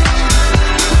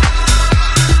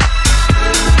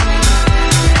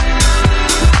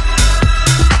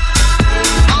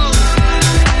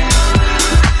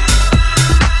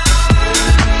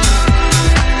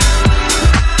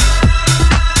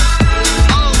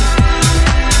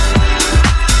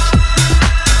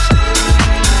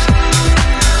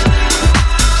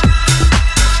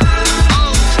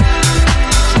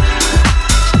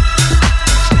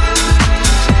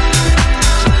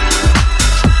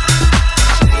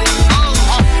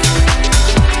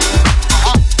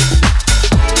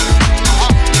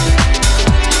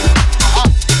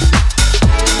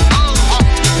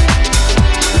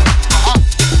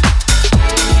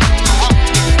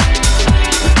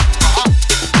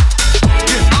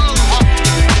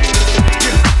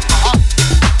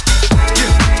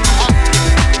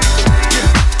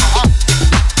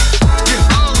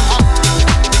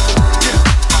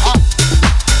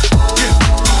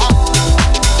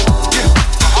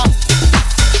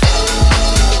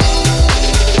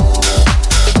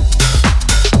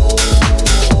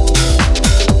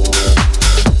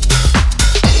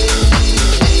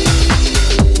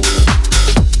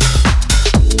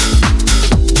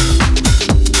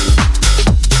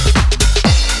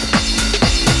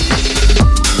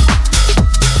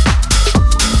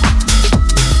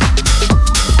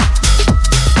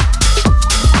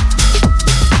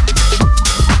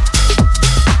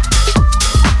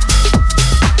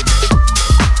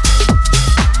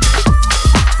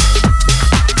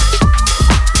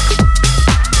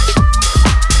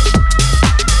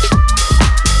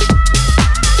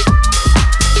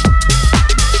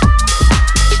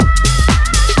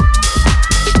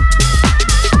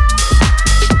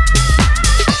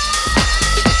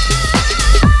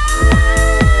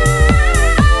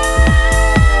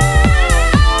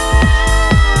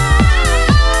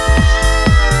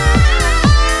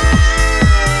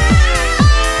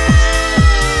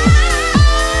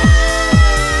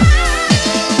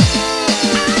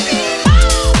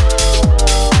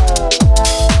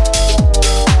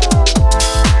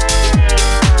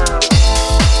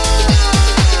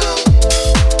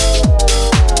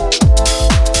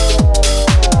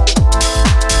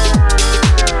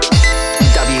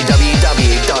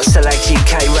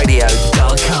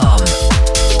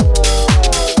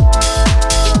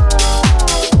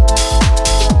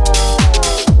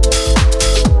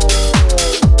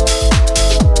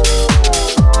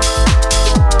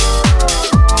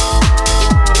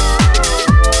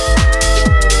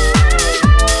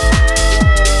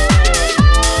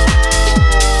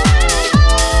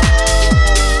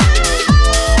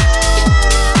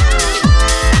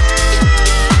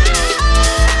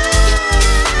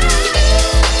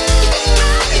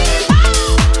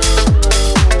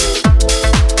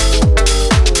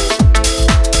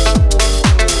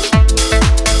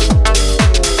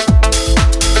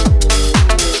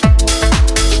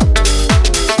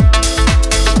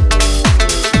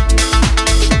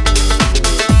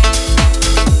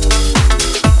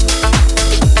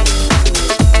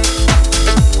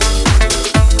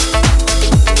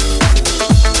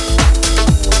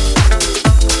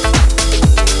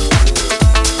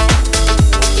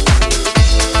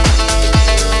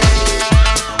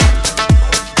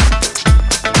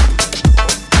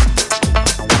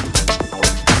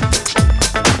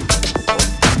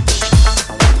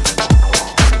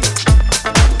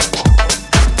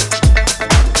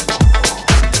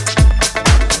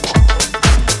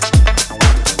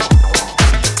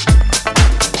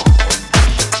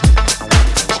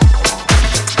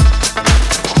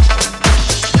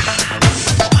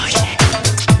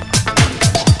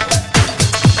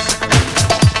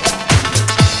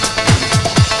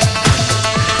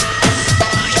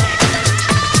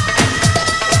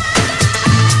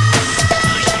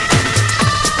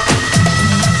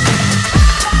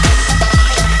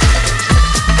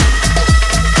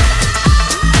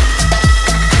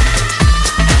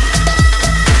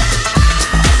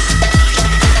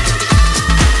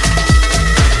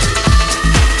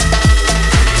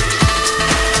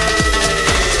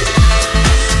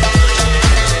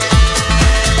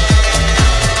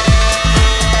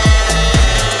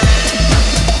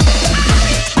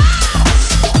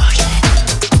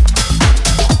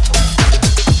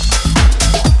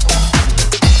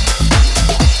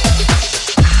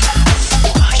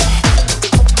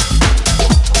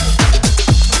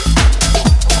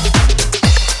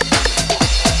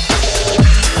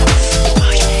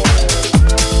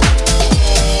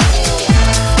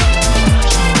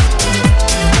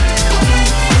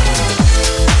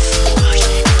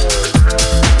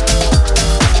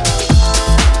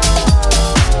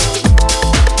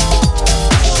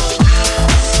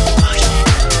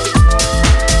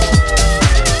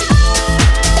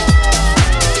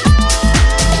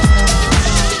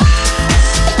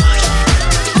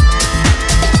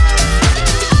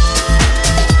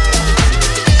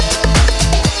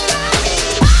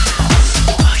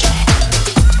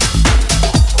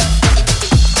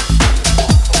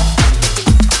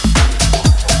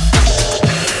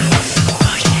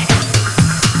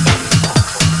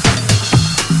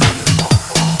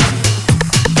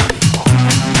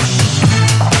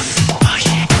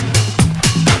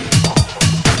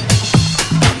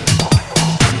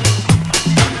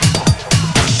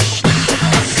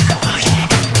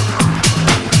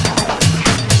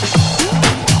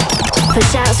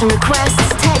 some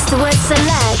requests, text the word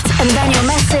select and then your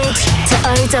message to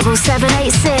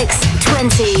 07786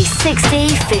 20 60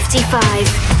 55.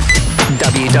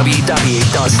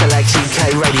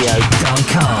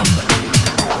 www.selectukradio.com.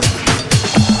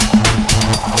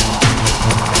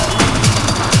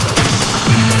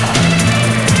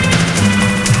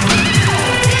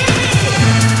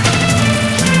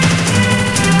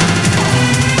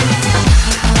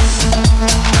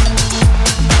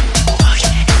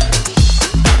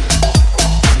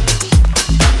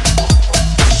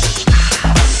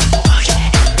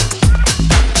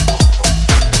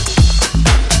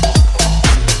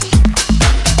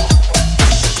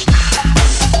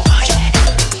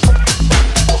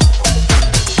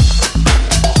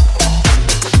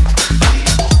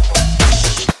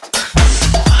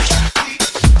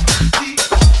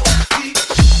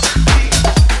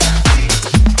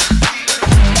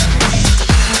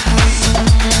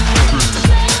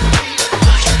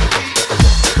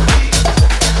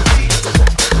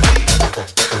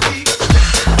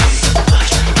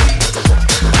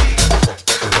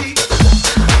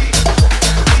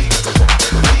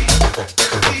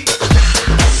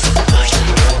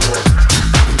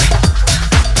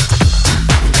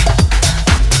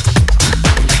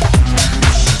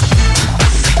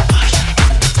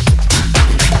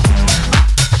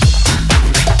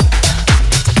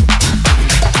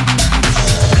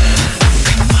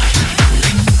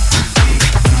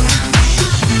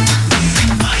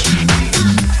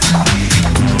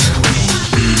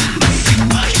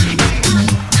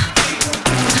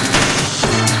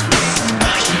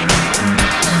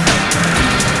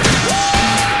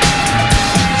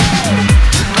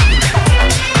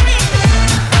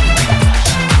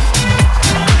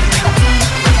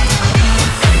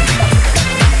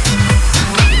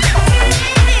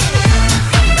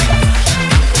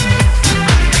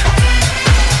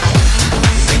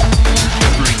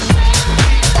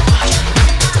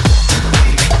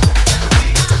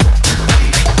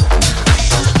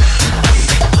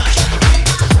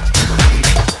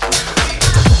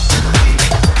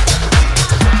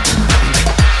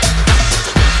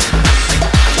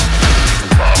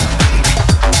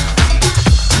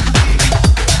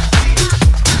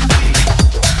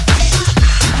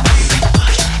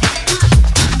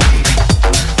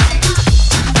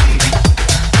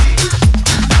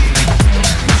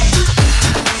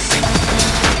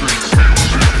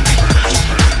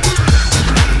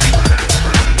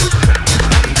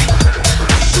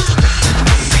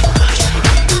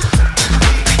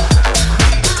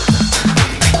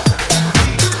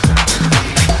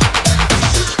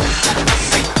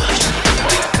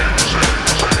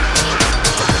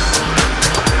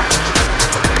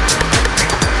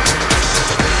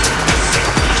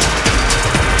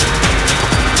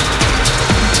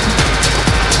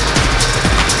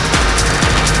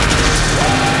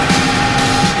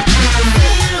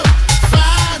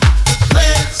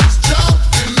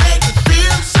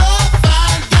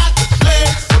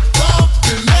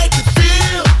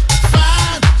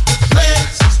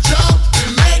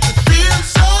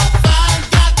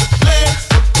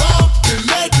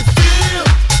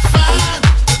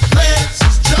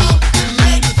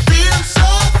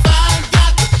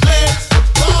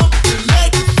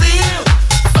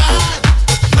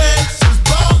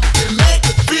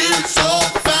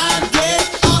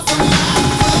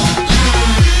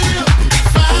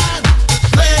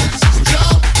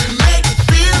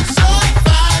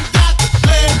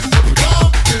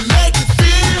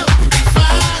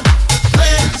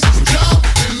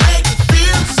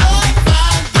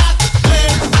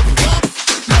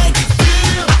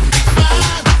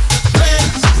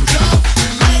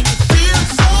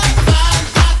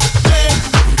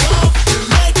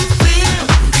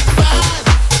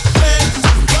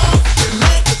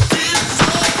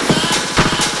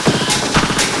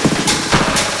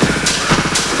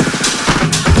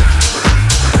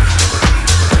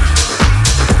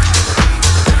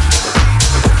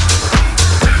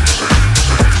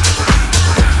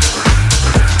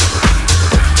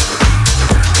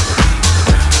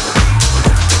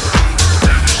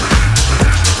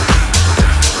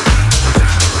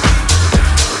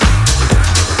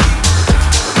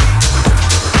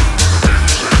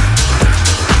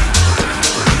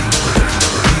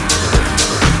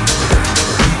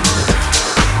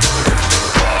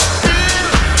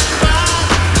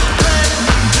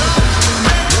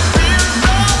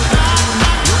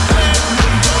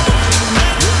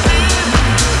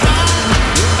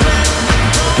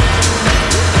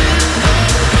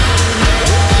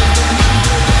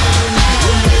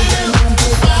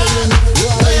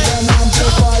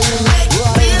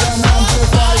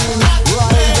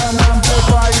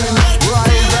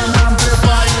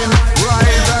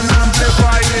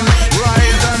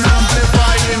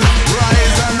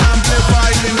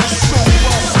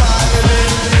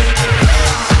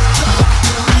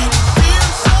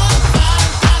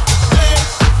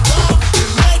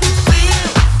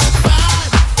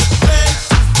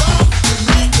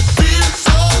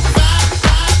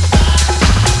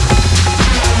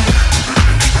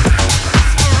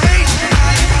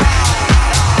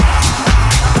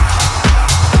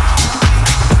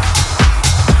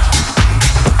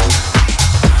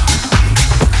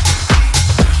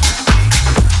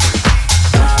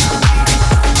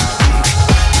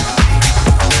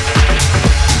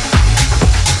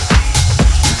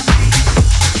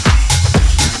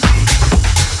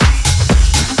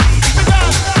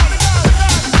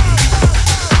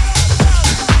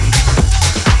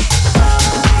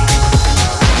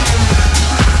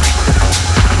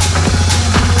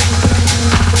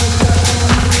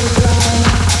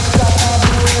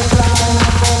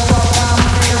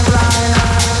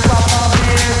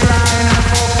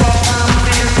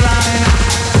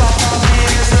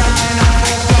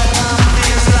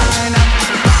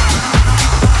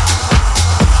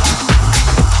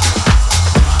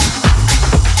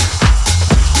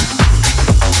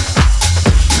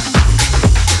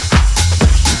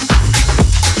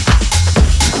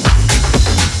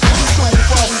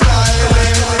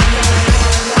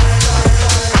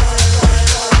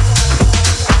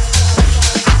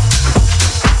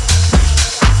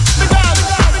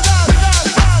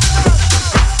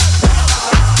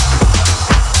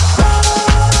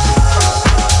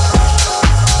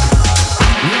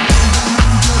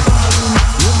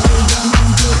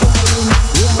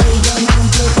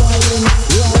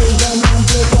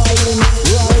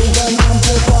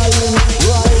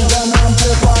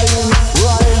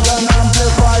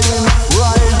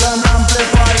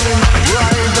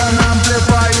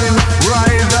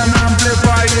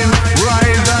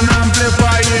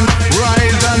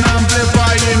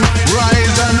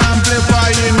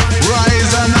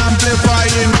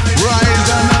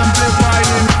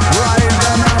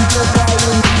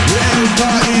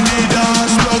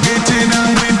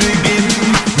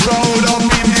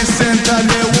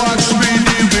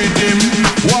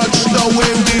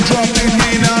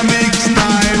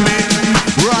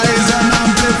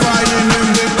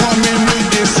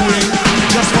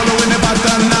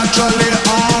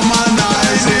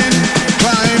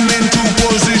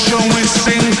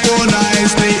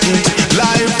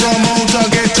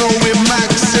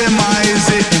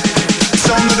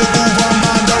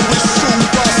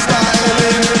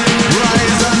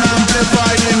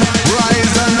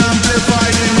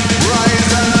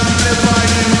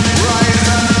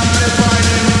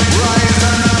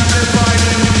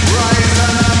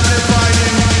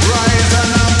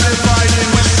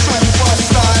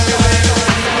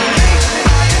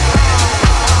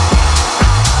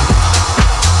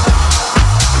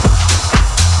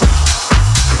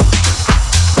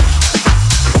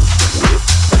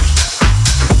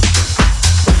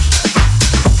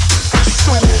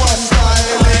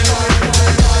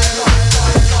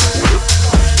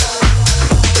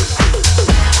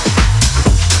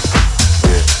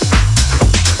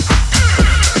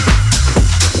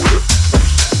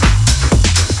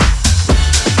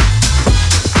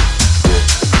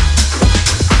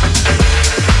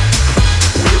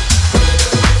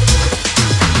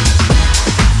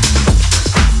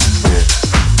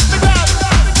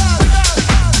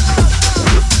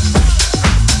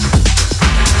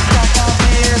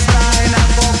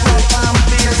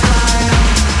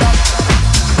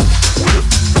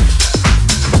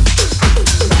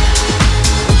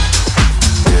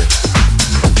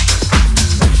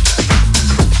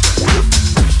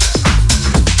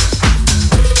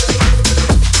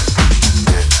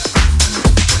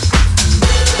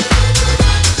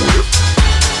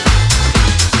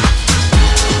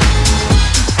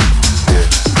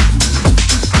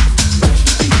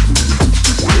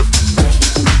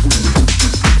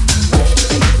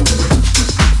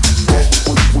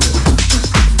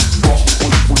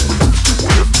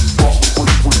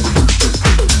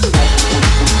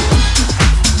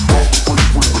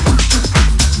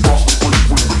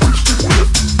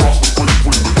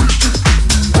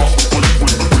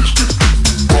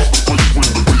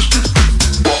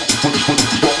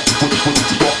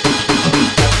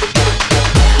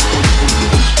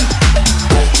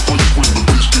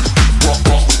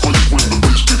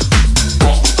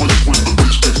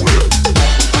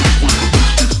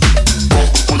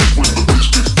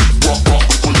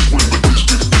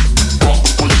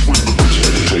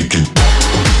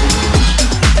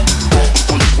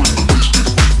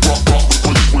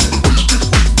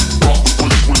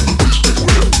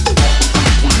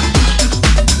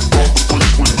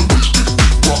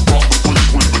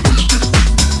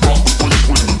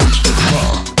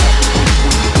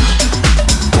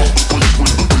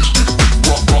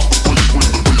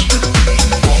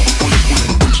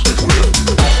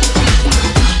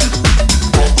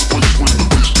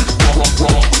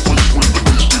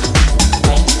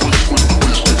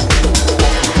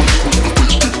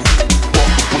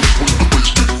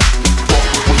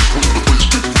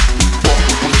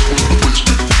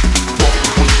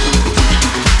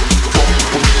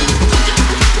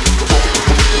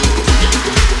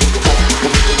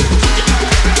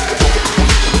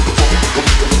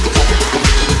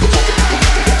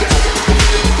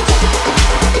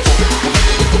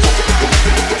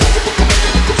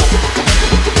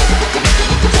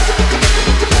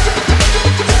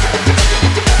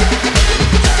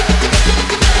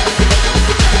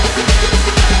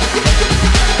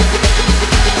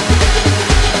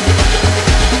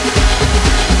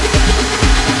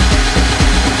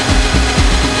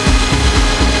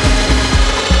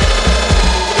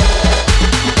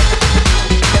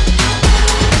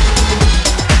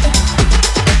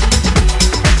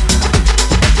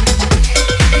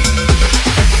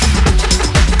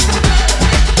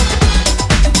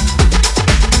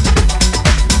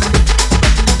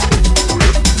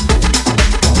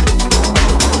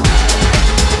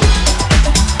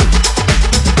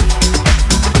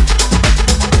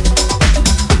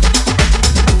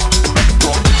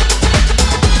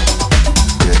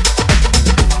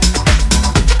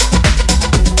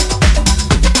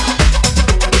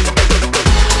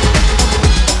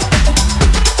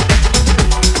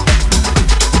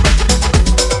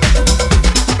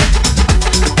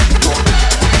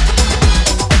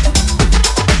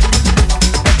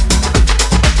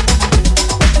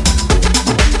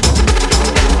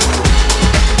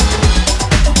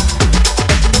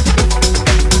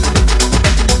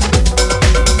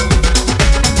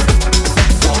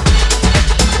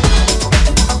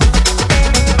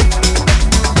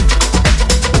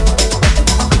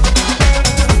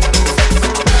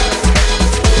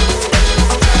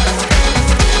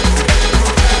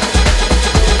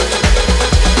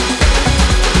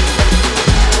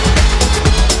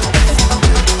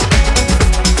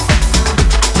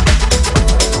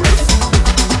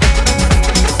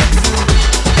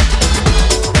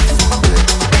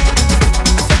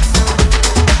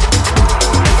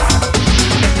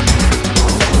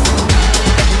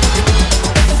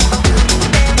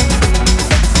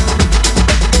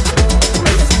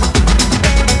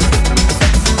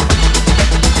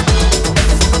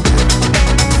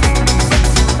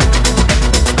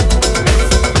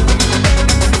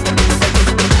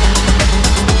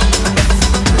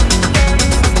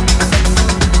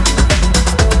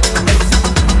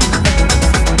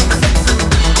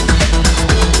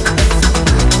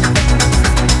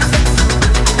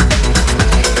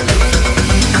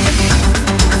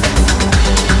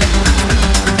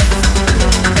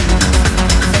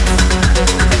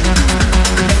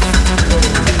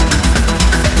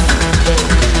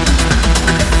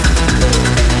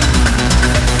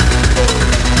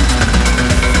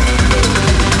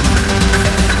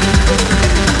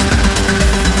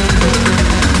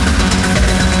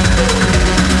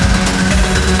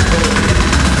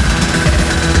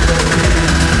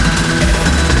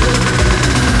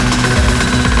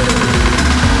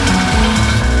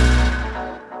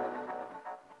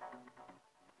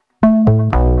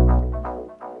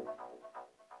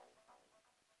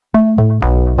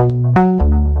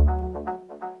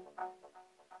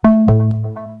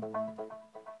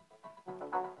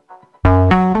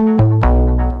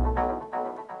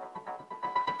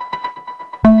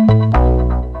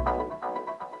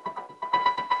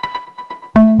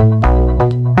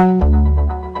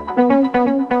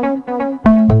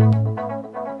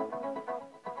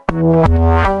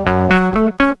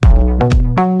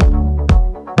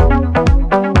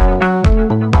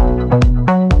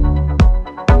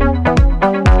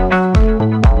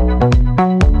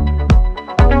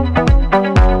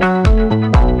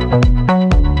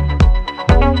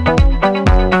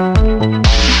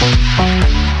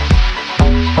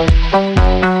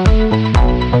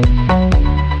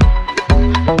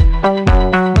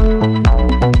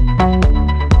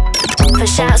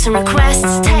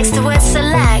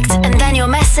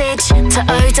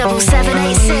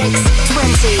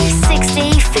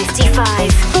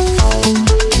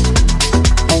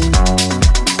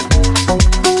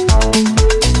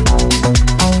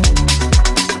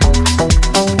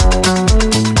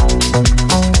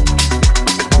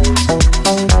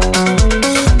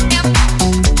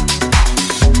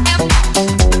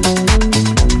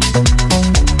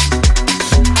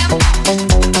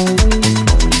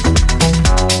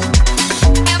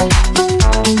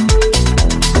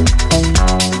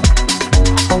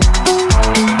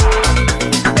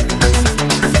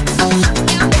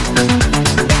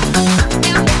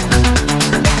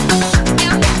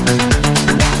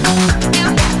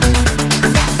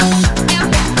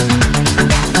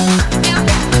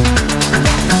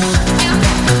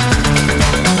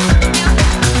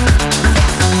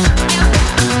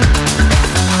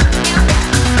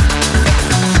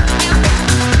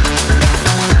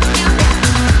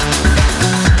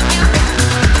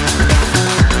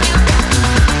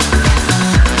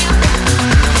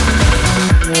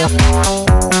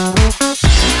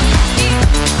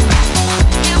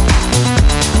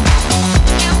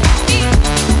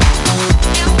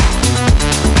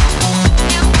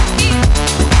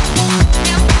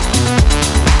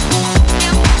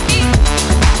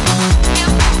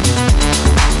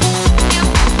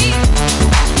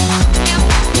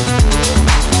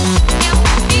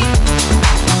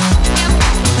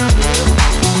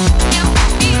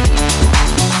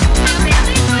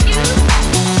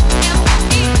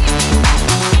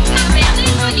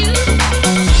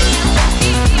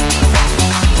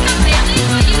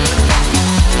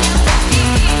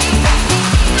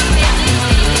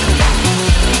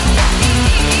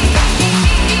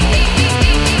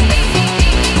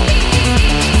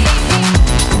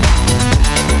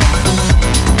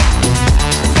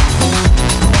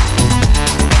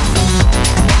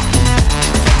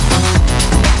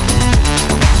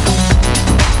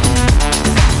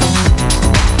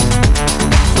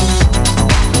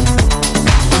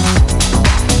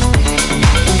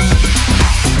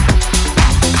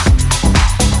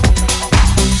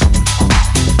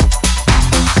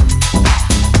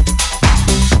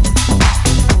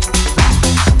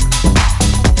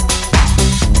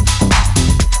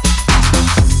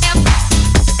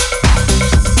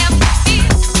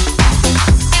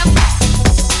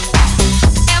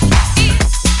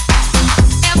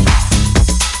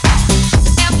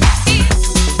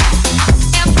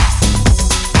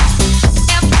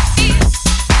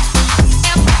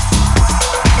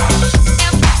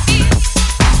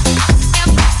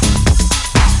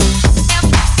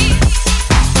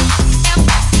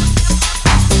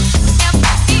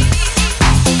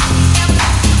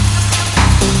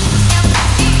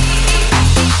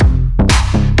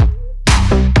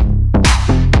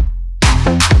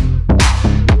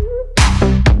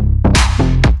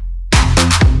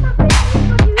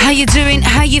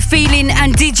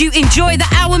 Did you enjoy the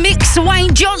hour mix?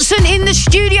 Wayne Johnson in the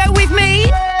studio with me.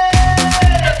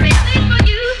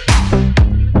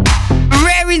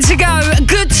 Raring to go.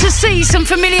 Good to see some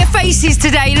familiar faces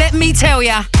today, let me tell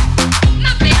ya.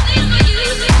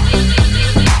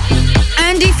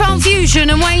 Andy Fusion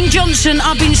and Wayne Johnson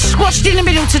have been squashed in the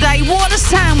middle today. What a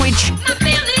sandwich.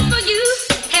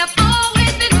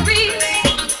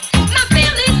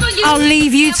 I'll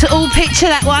leave you to all picture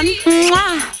that one.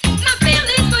 Mwah.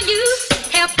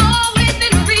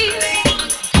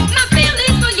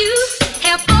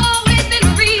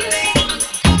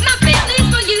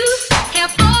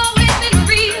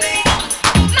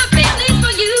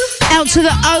 Out to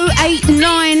the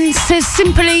 089 says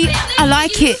simply, I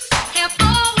like it.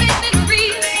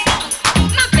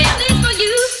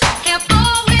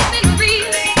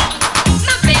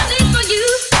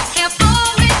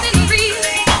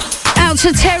 Out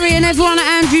to Terry and everyone at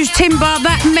Andrew's Timber,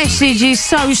 that message is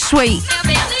so sweet.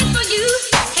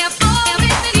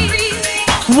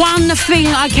 One thing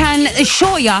I can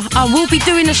assure you, I will be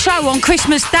doing a show on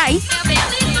Christmas Day.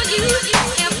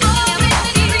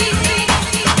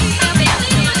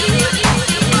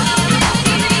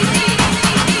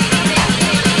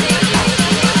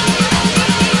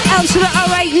 Out to the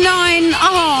 089,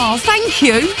 oh, thank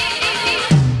you.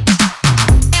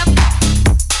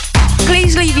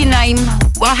 Please leave your name.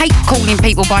 Well, I hate calling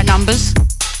people by numbers.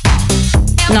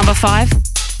 Number 5.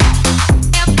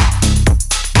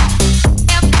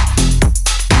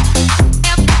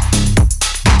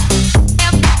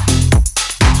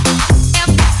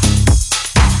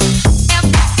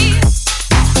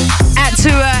 Out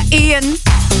to Ian.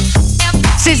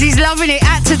 Says he's loving it.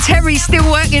 Out to Terry, still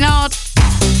working hard.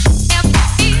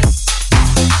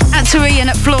 Out to Ian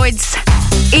at Floyd's.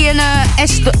 Ian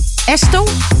Estel?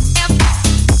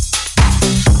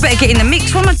 Better get in the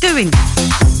mix. What am I doing?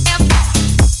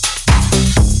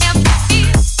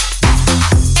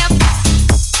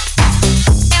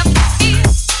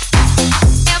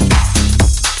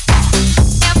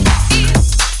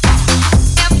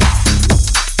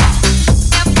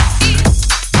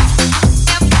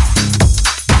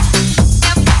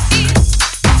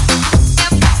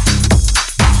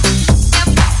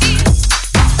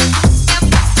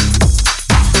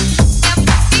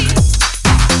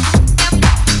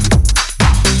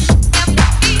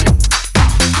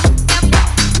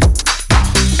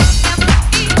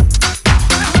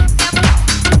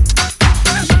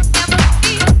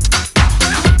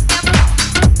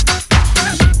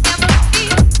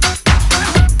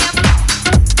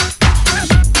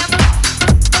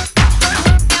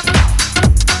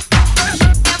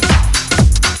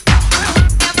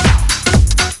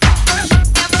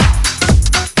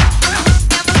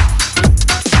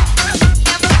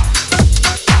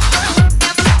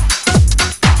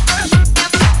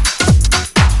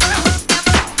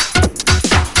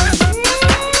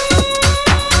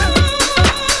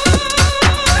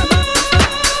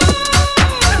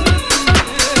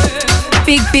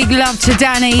 Big love to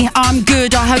Danny. I'm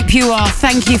good. I hope you are.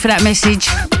 Thank you for that message.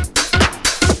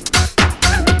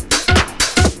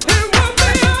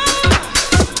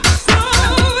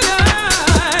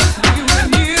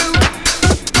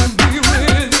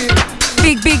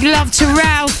 Big love to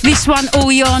Ralph. This one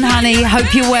all yon, honey.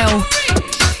 Hope you're well.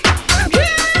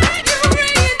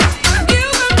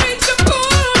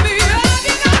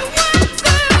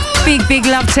 Big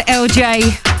love to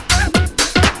LJ.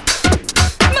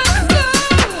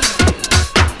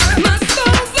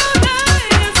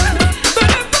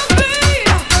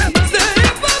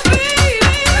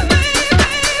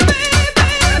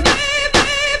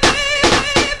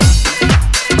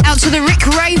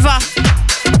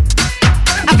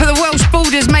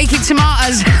 Making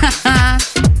tomatoes.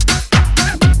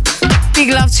 Big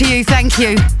love to you, thank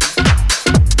you.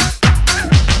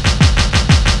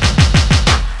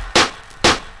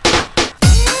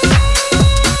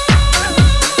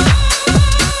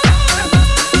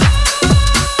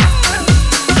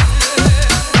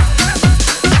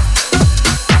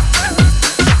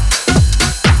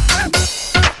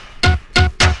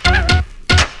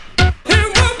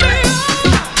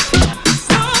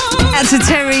 To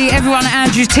Terry, everyone at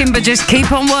Andrew's Timber, just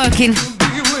keep on working.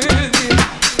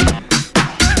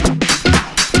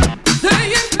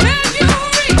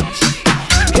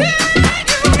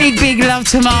 Big love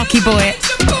to Marky Boy.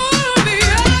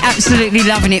 Absolutely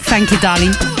loving it. Thank you,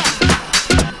 darling.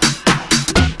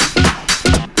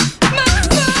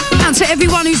 And to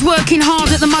everyone who's working hard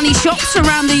at the money shops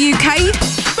around the UK.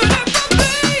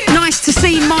 Nice to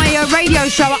see my radio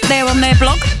show up there on their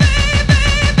blog.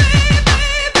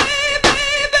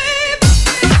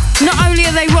 Not only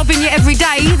are they robbing you every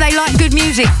day, they like good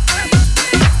music.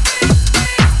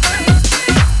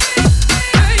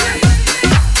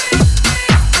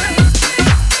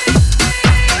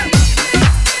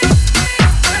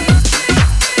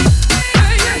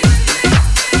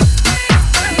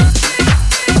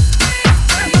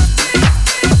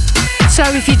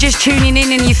 So if you're just tuning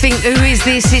in and you think, who is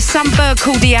this? It's some bird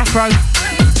called DeeAfro.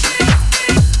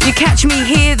 You catch me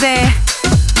here, there,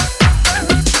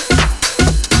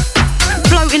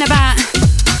 floating about.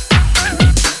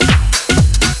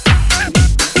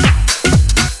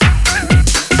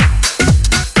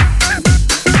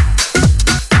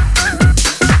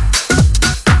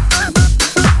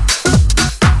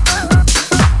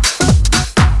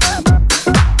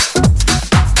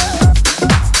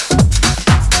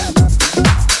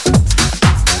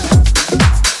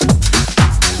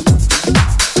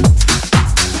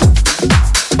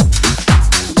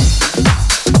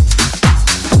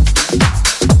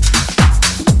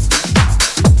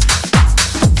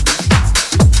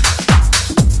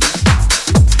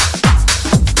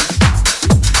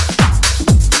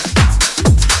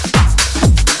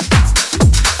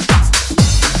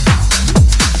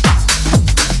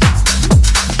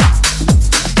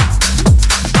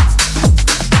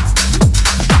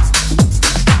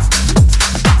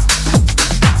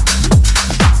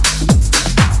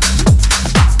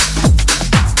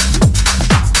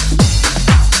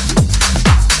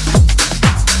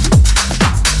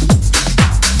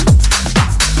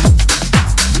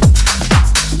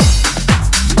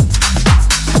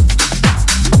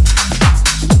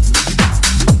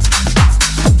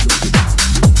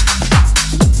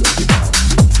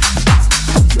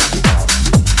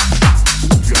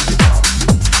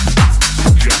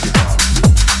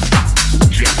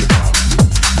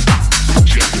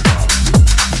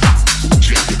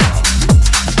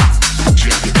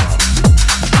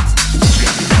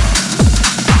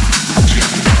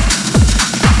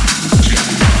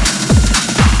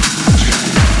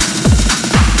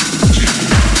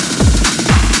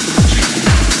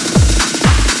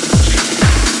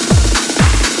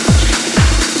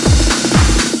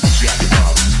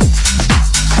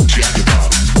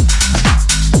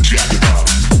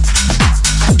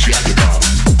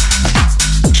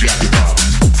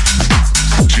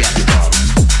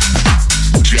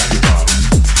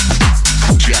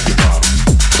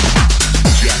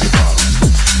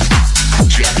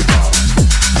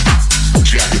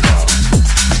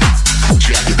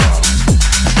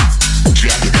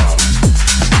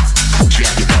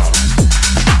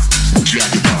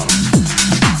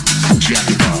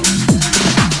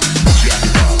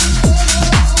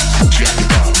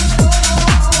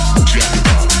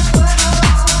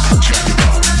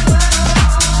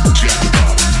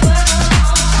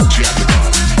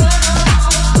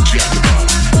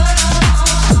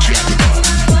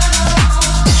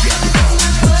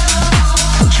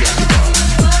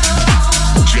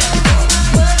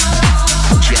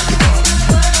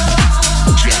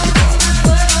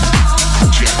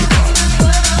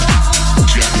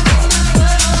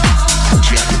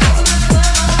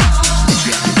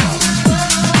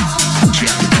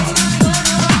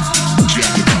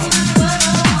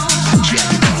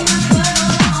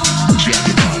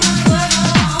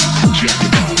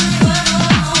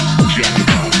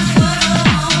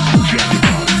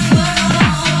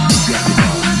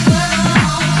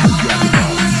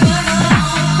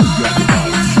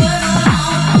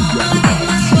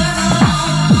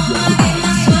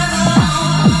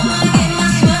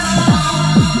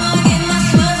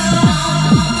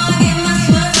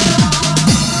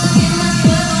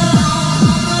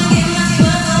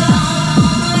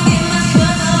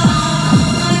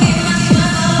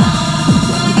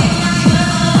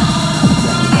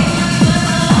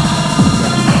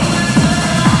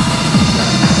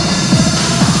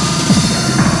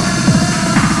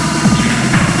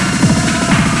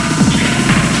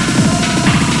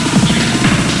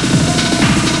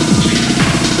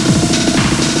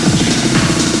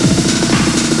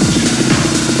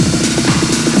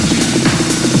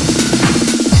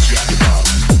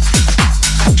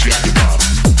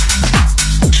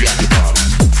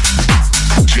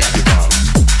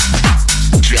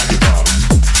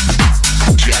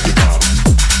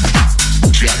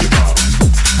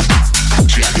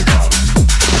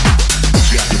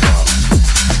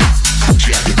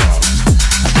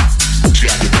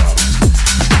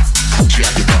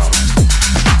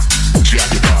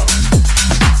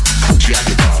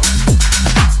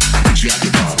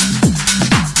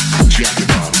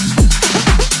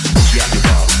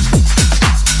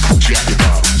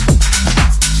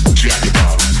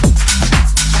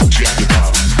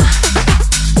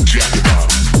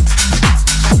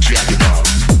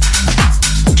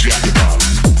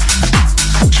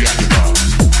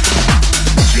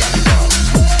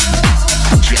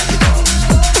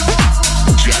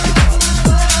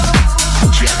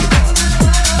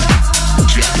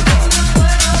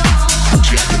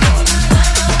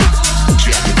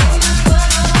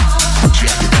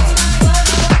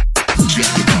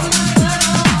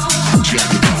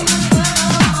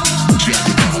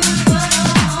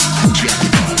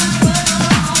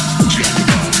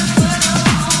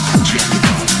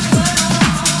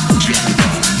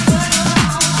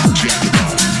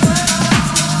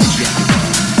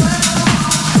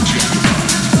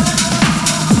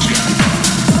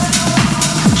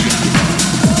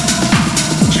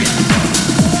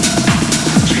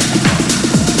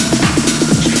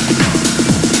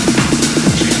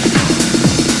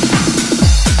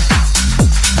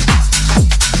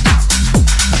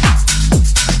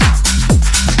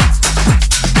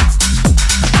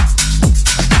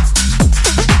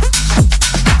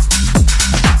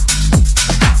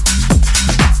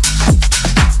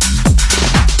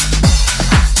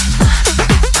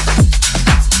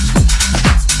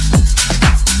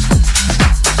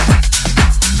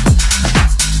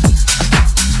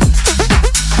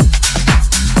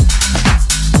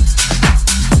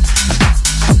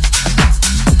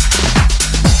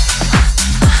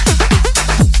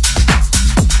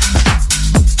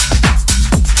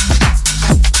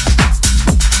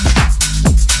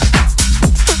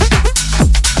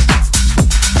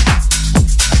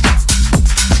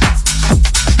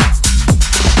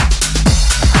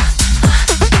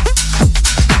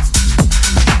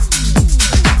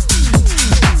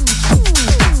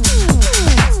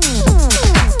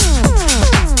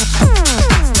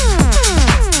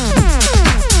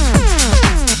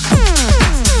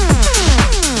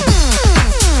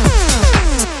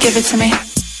 Give it to me.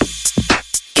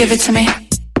 Give it to me.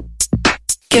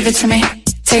 Give it to me.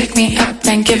 Take me up,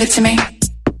 then give it to me.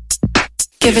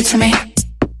 Give it to me.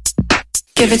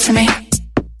 Give it to me.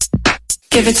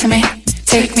 Give it to me.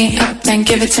 Take me up, then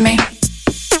give it to me.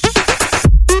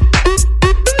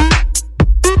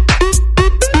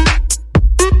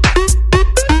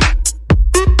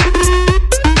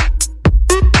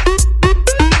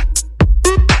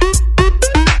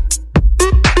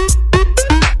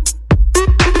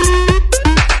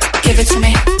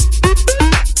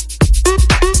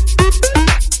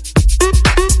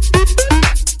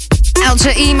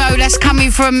 To emo, that's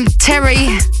coming from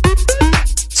Terry.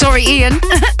 Sorry, Ian.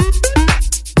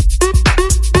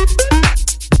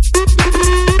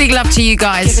 Big love to you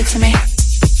guys. Give it to me.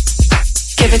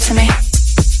 Give it to me.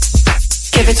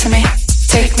 Give it to me.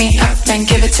 Take me up, then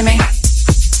give it to me.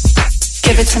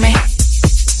 Give it to me.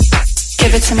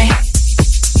 Give it to me.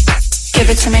 Give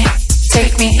it to me.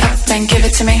 Take me up, then give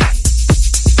it to me.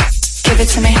 Give it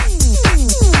to me.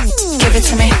 Give it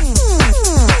to me.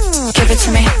 Give it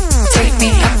to me. Take me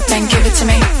up, then give it to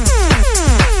me.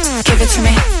 Give it to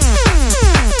me.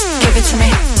 Give it to me.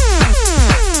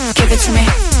 Give it to me.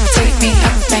 Take me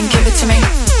up, then give it to me.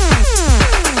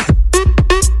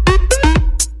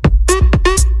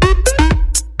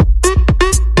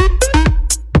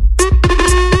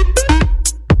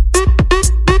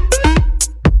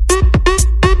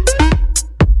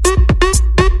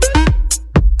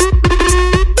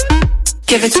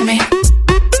 Give it to me.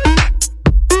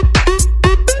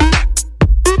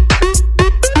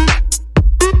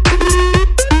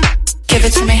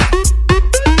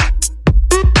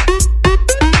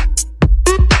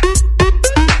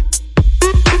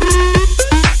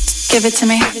 Give it to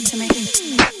me.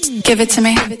 Give it to me. Give it to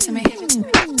me.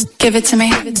 Give it to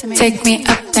me. Take me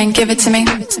up, then give it to me.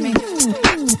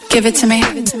 Give it to me.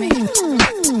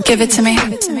 Give it to me.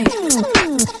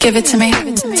 Give it to me.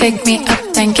 Take me up,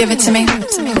 then give it to me.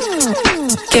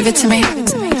 Give it to me.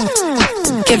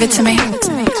 Give it to me.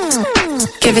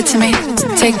 Give it to me.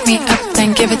 Take me up,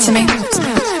 then give it to me.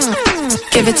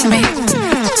 Give it to me.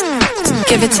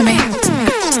 Give it to me.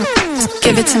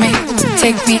 Give it to me.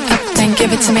 Take me up, then give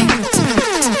it to me.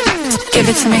 Give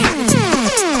it to me.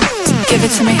 Give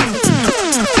it to me.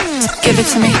 Give it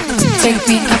to me. Take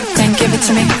me up, then give it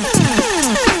to me.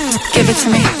 Give it to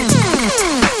me.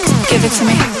 Give it to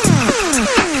me.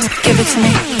 Give it to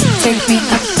me. Take me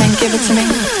up, then give it to me.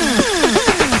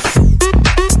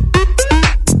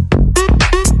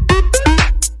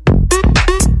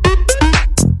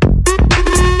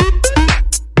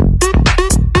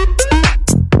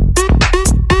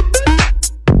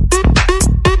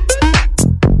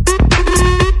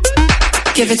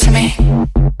 Give it to me.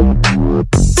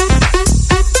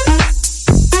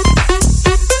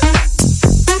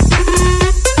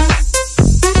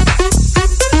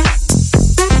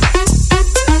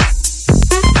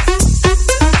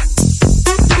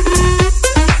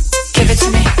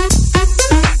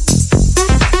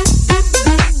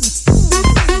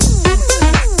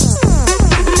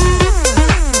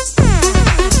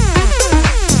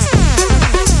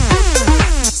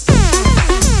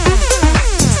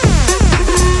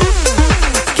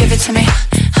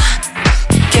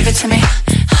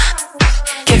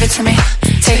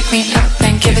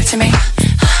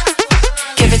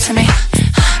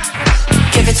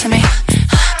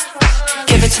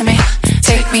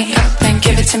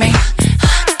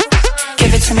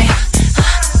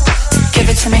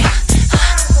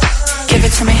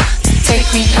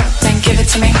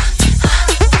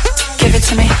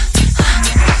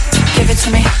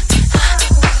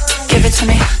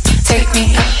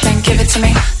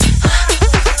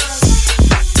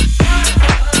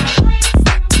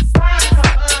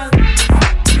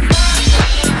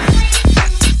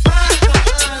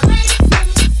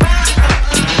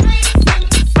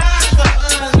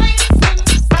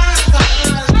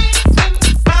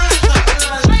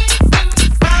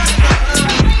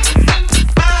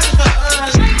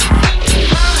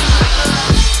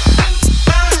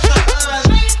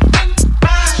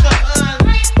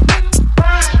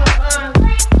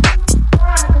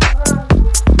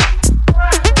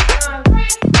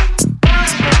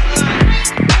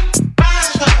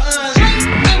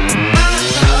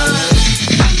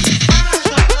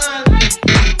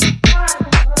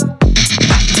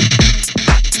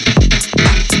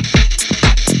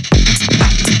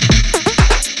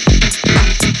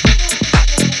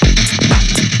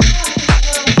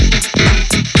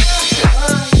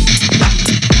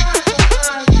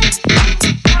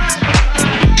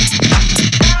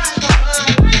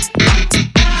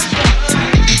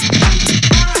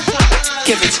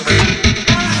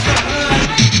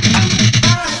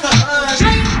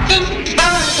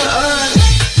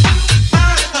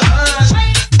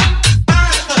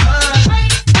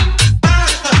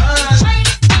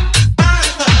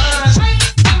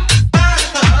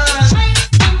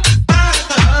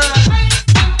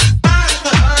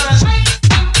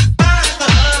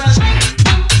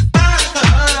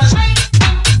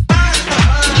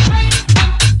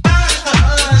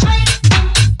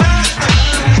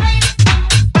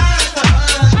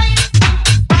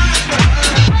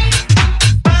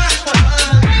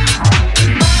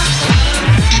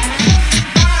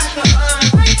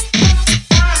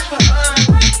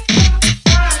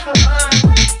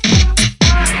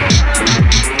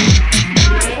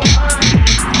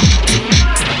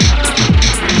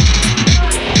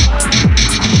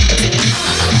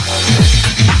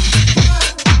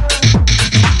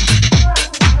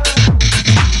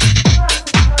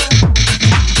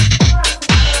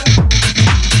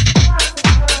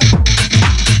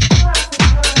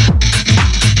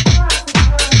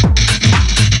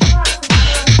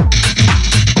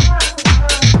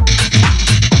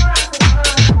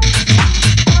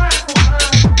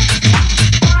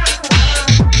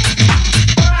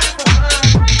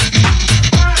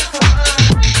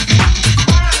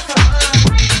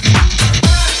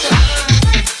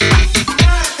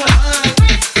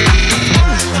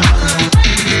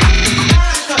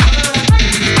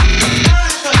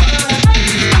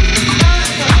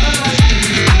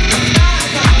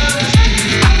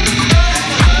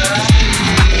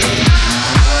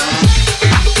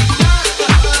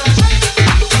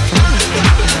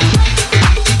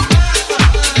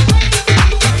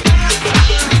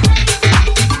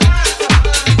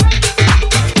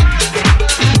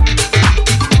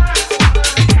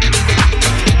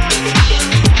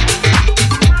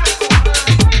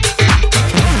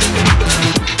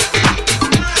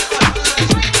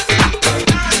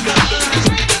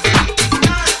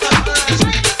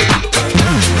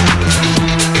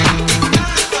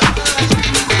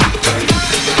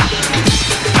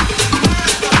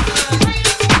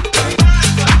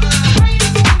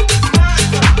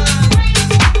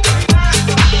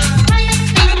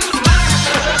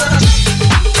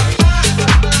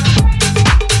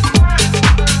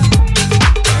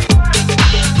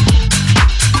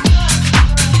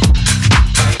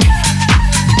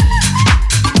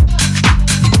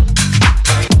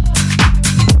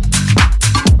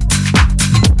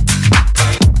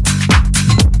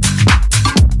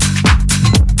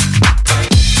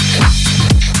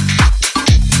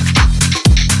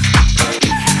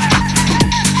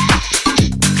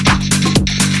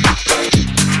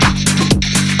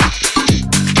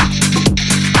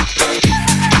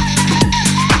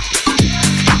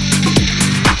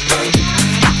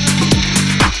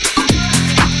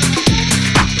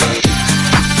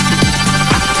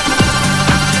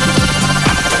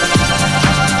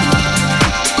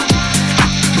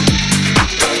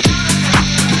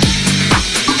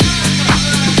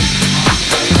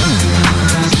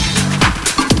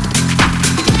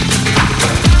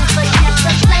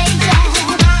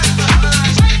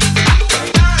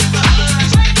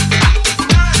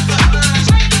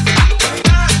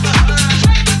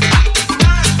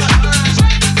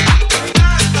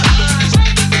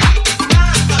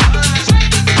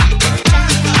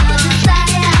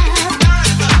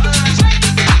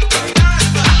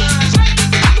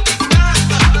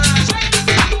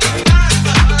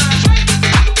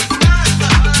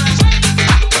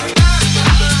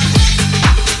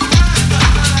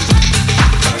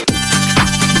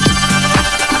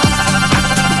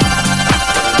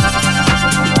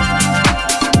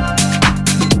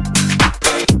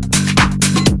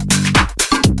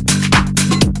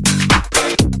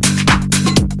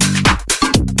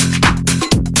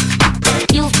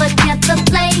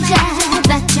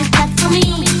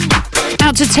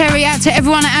 to Terry, out to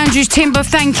everyone at Andrew's Timber,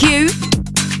 thank you.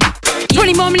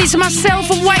 20 more minutes of myself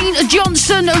and Wayne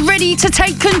Johnson are ready to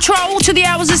take control to the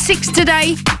hours of 6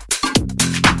 today.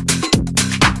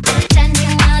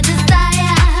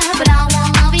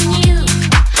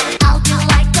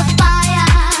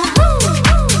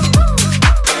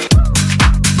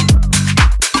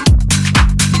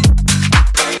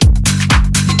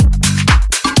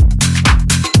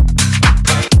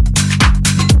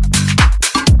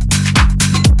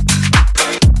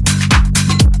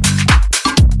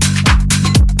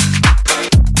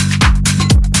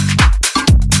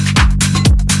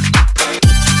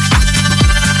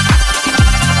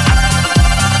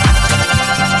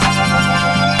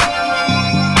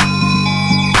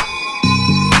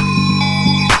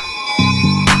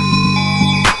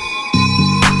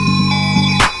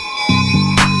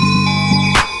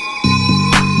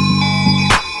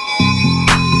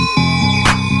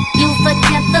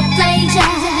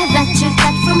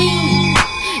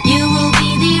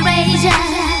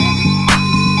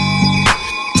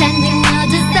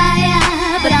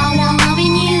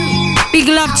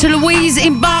 To Louise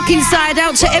in Barkingside,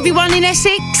 out to everyone in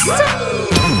Essex.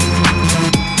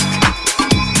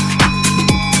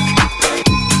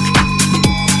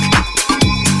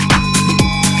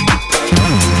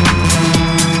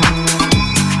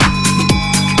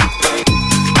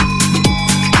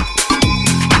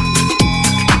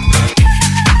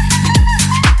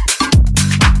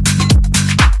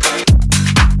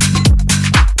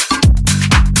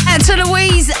 Out to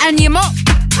Louise and your mop.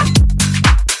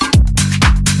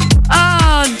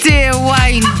 Dear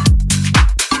Wayne.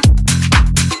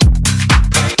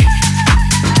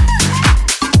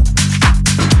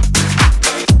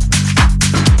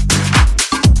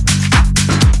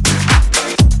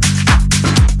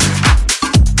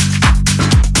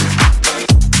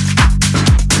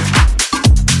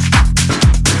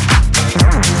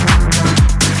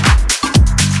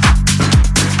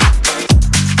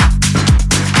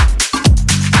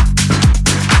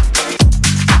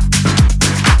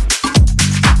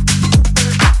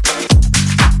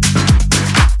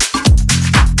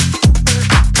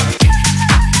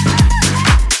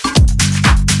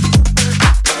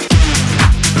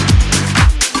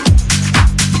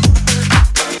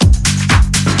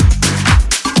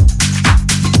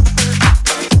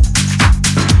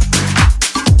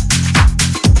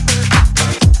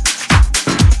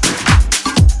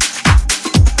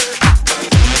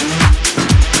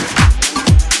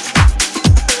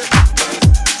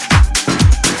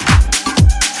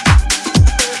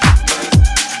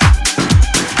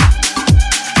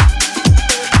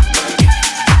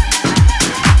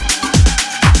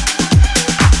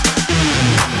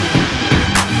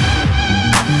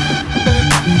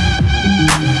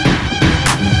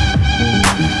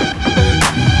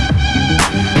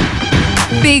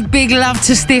 Big love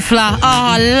to Stifler. Oh,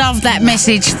 I love that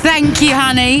message. Thank you,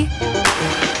 honey.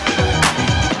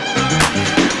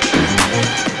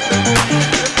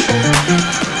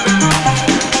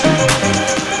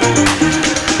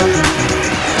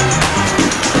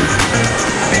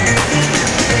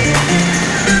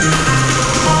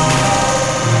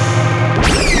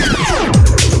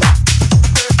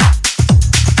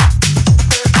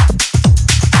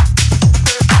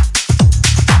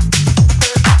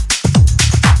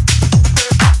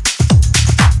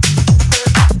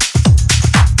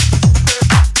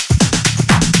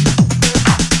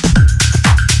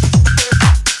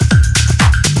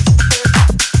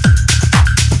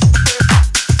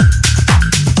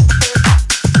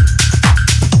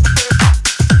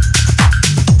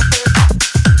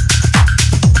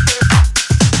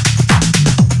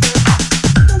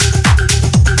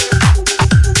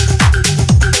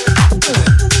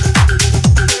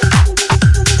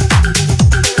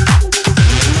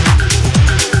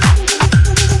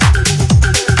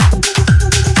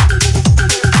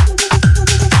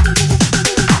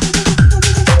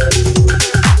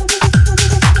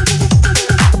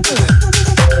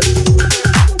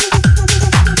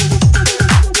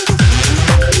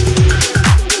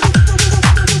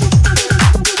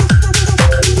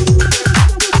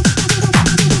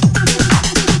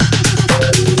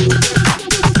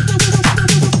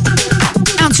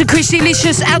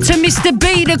 Delicious, out to Mr.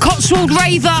 B, the Cotswold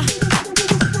Raver.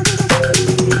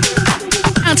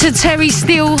 Out to Terry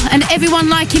Steele and everyone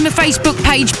liking the Facebook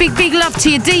page. Big love to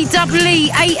you,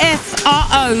 DeeAfro.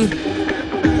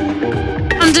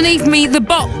 Underneath me, the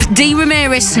bop, D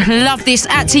Ramirez. Love this.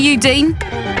 Out to you, Dean.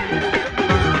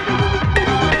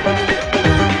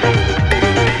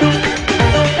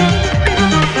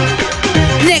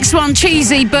 Next one,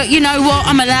 cheesy, but you know what?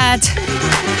 I'm a lad.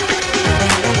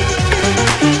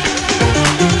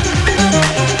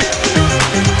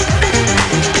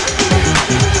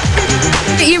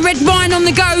 on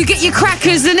the go, get your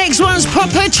crackers. The next one's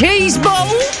proper cheese ball.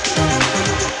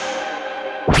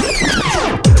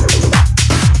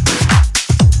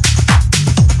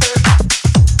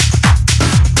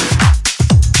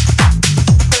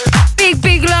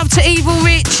 Big love to Evil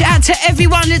Rich. Out to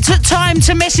everyone that took time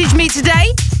to message me today.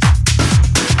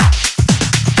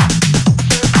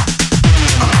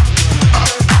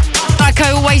 Like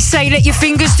I always say, let your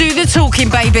fingers do the talking,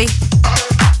 baby.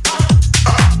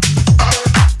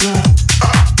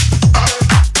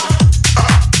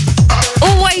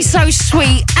 Always so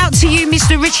sweet. Out to you,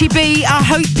 Mr. Richie B. I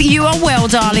hope you are well,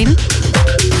 darling.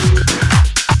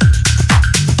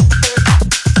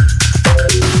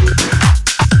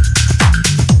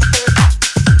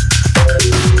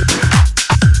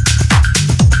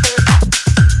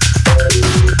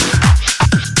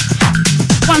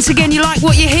 Once again, you like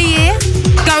what you hear?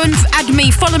 Go and add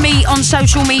me, follow me on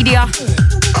social media.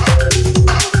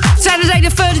 Saturday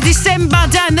the 3rd of December,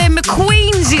 down there,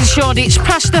 McQueen's in Shoreditch,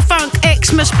 plus the Funk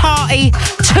Xmas Party.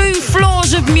 2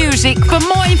 floors of music. For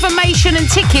more information and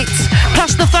tickets,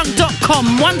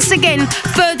 plusthefunk.com. Once again,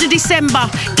 3rd of December.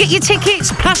 Get your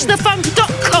tickets,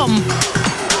 plusthefunk.com.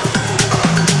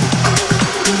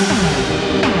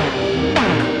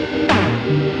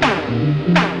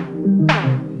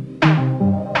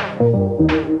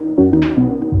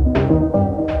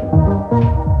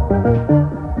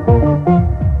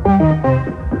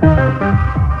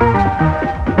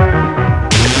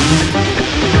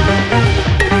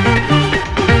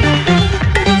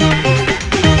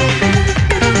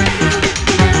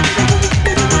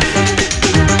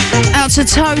 To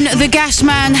Tone the Gas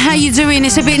Man, how you doing?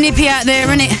 It's a bit nippy out there,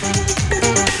 isn't it?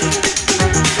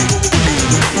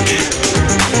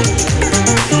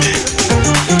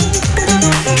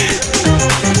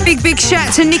 Big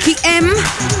shout to Nikki M.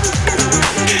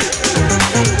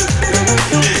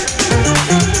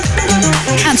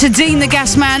 Out to Dean the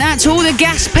Gas Man, out to all the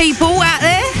gas people out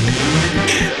there.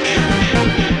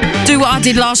 Do what I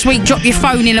did last week, drop your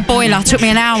phone in a boiler. Took me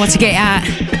an hour to get out.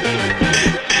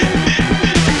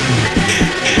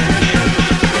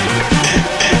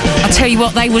 Tell you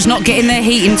what, they was not getting their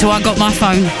heating till I got my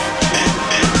phone.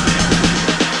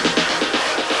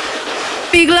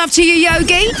 Big love to you,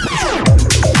 Yogi.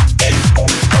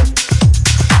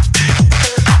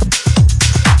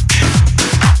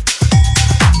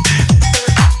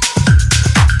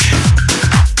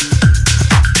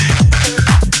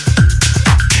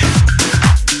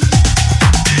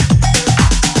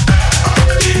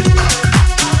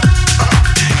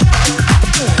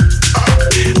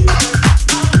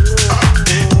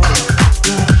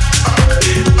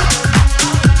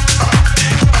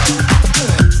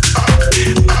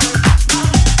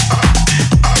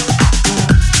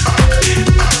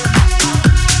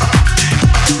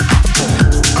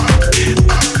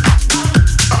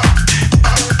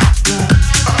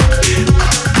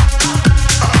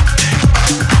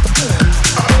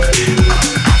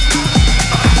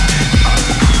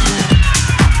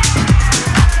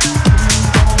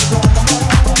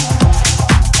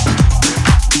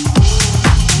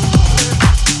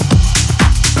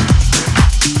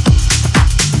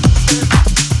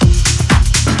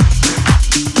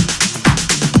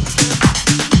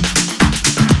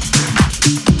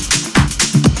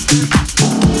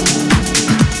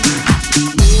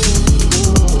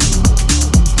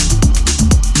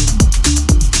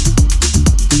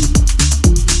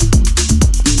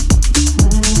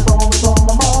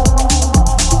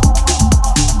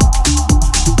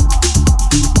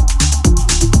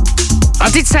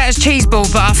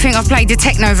 Cheeseball, but I think I've played the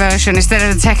techno version instead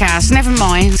of the tech house. Never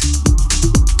mind.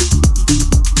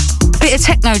 A bit of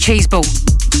techno cheeseball.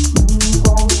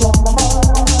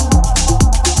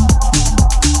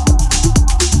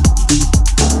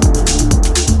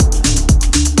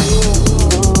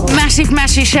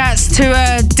 Massive shouts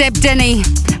to Deb Denny,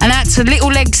 and out to Little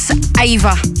Legs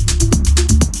Ava.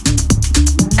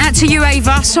 Out to you,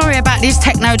 Ava. Sorry about this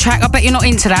techno track. I bet you're not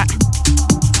into that.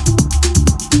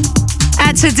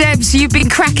 Out to Debs, you've been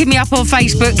cracking me up on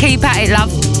Facebook. Keep at it,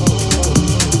 love.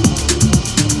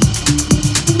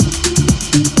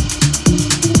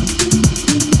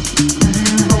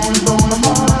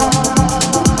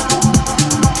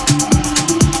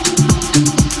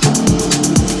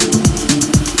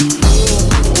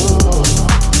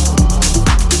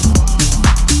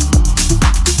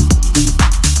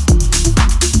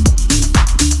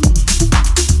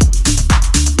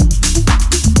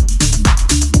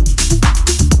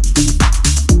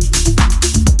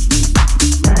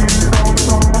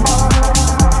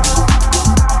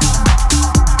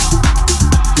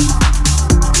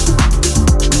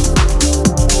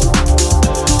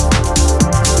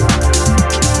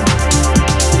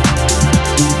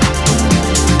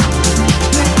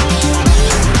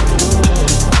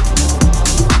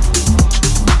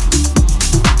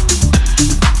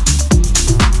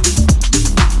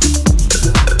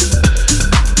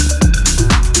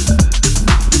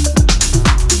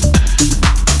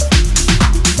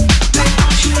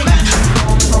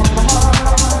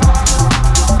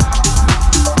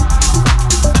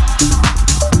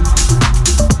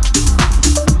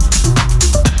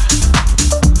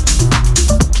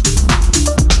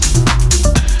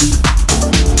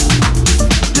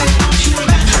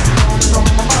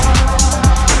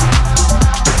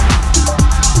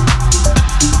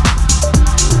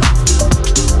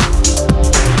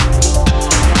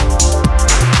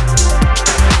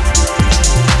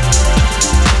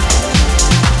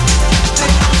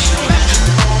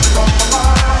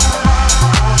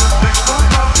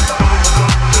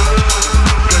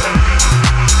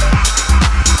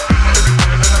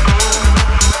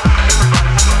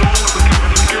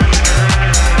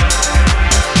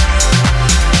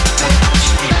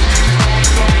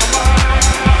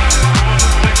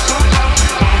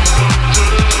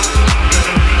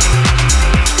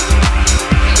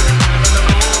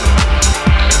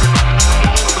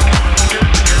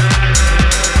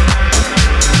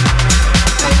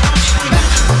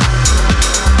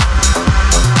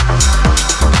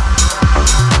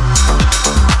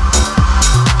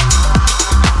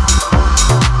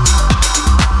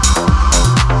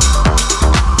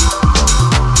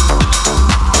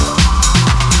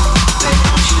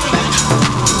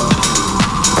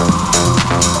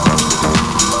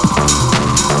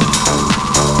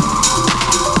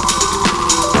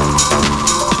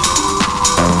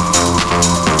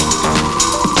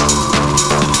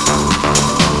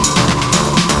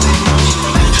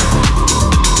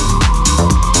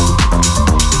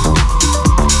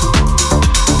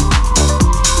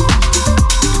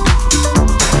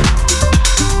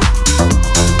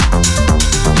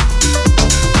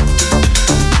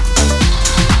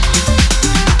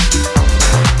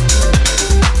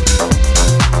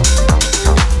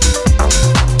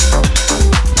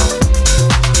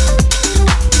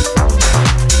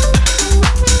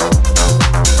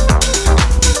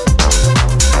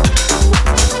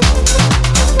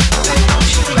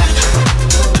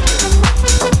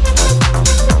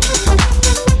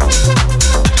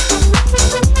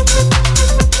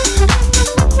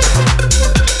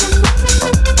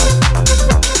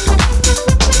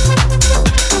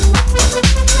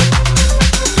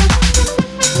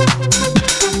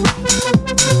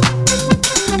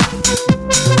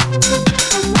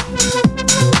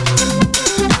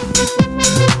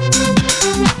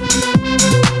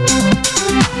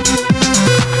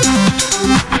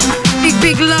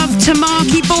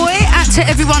 boy. Out to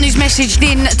everyone who's messaged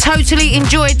in. Totally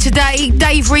enjoyed today.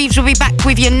 Dave Reeves will be back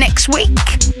with you next week.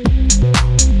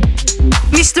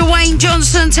 Mr. Wayne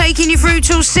Johnson taking you through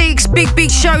till 6.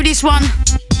 Big show this one.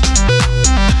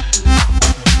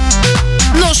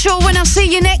 Not sure when I'll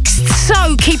see you next,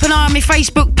 so keep an eye on my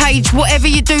Facebook page. Whatever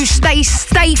you do, stay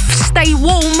safe, stay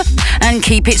warm, and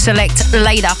keep it select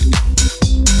later.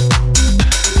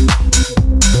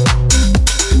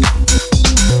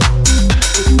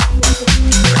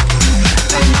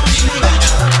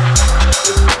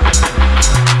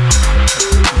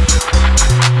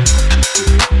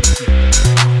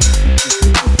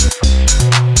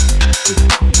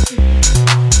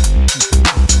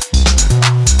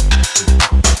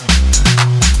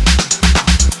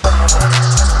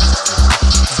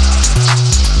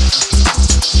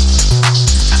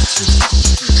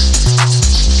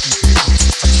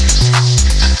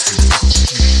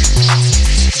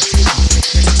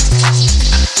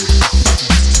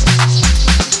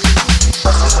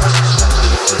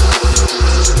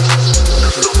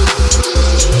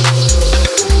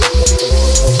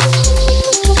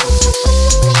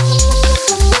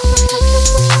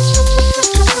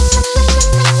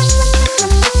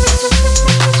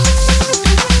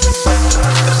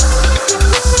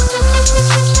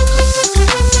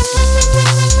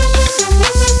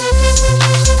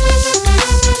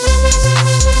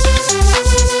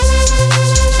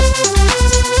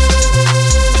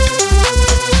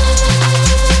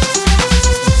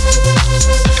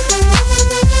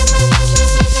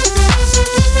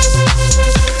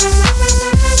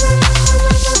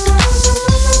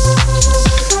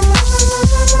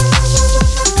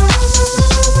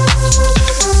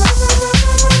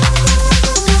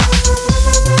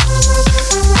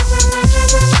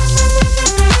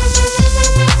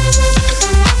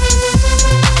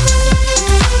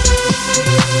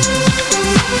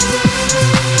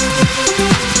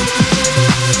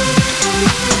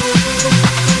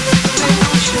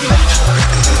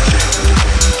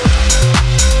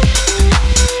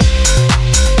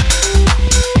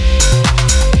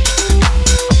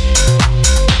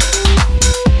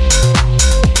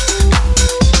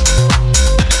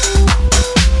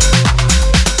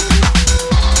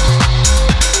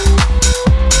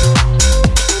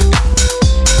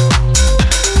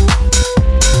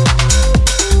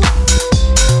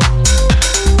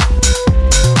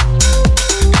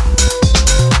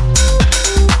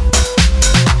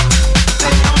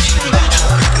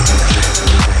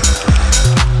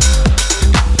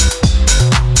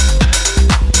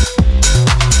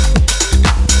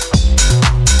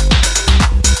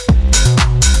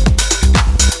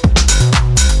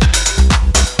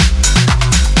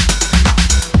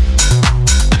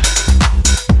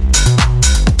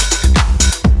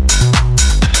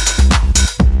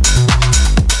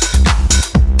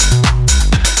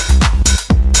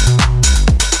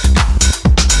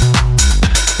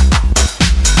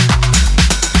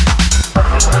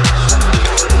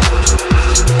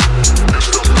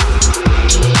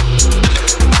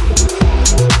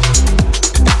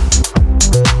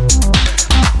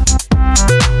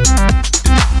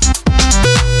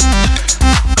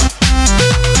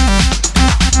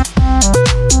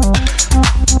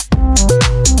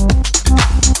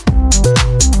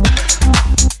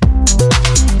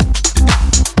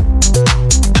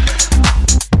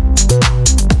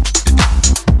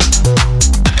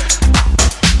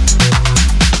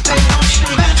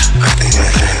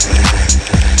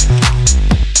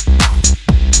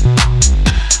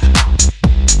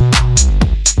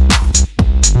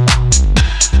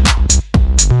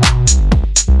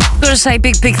 Say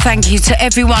big thank you to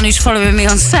everyone who's following me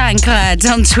on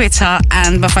SoundCloud, on Twitter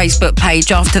and my Facebook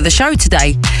page after the show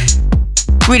today.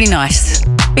 Really nice.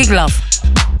 Big love.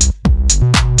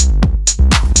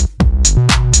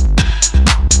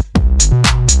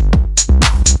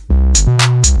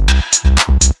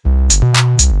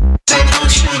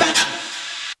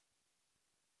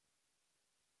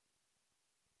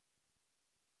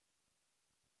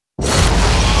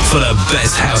 For the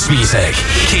best house music,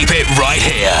 keep it right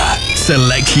here.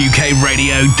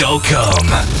 SelectUKRadio.com.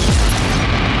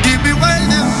 Keep it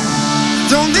waiting,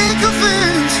 don't need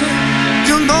convincing.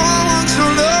 You know I want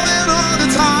your loving all the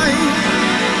time.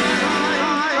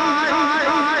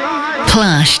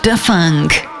 Clash de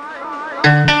Funk.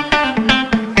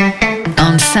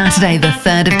 On Saturday the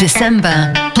 3rd of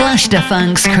December, Clash de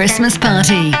Funk's Christmas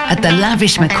party at the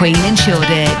Lavish McQueen in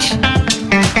Shoreditch.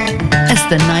 As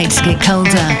the nights get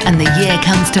colder and the year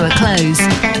comes to a close,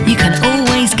 you can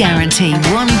always guarantee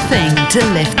one thing to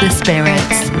lift the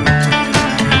spirits.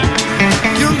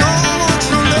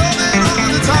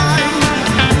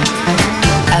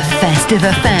 A festive festive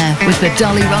affair with the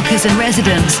Dolly Rockers and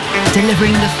Residents,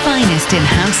 delivering the finest in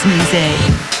house music.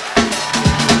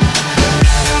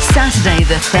 Saturday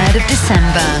the 3rd of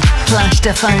December, Plush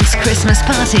de Funk's Christmas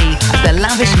party at the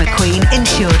Lavish McQueen in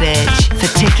Shoreditch. For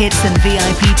tickets and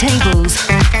VIP tables,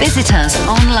 visit us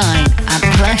online at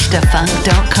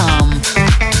plushdefunk.com.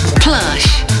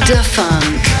 Plush de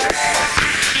Funk.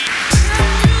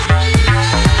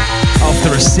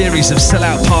 After a series of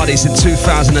sellout parties in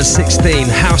 2016,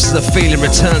 Houses of Feeling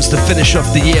returns to finish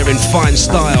off the year in fine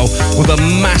style with a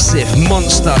massive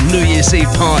monster New Year's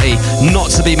Eve party not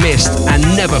to be missed and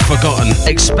never forgotten.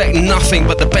 Expect nothing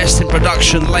but the best in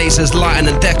production, lasers, lighting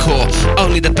and decor.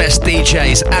 Only the best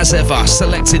DJs, as ever,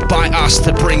 selected by us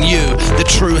to bring you the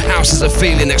true Houses of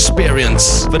Feeling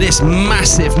experience. For this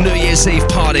massive New Year's Eve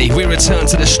party, we return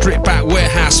to the stripped back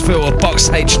warehouse feel of Box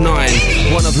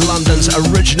H9, one of London's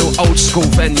original old school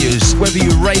venues. Whether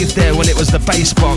you raved there when it was the bass box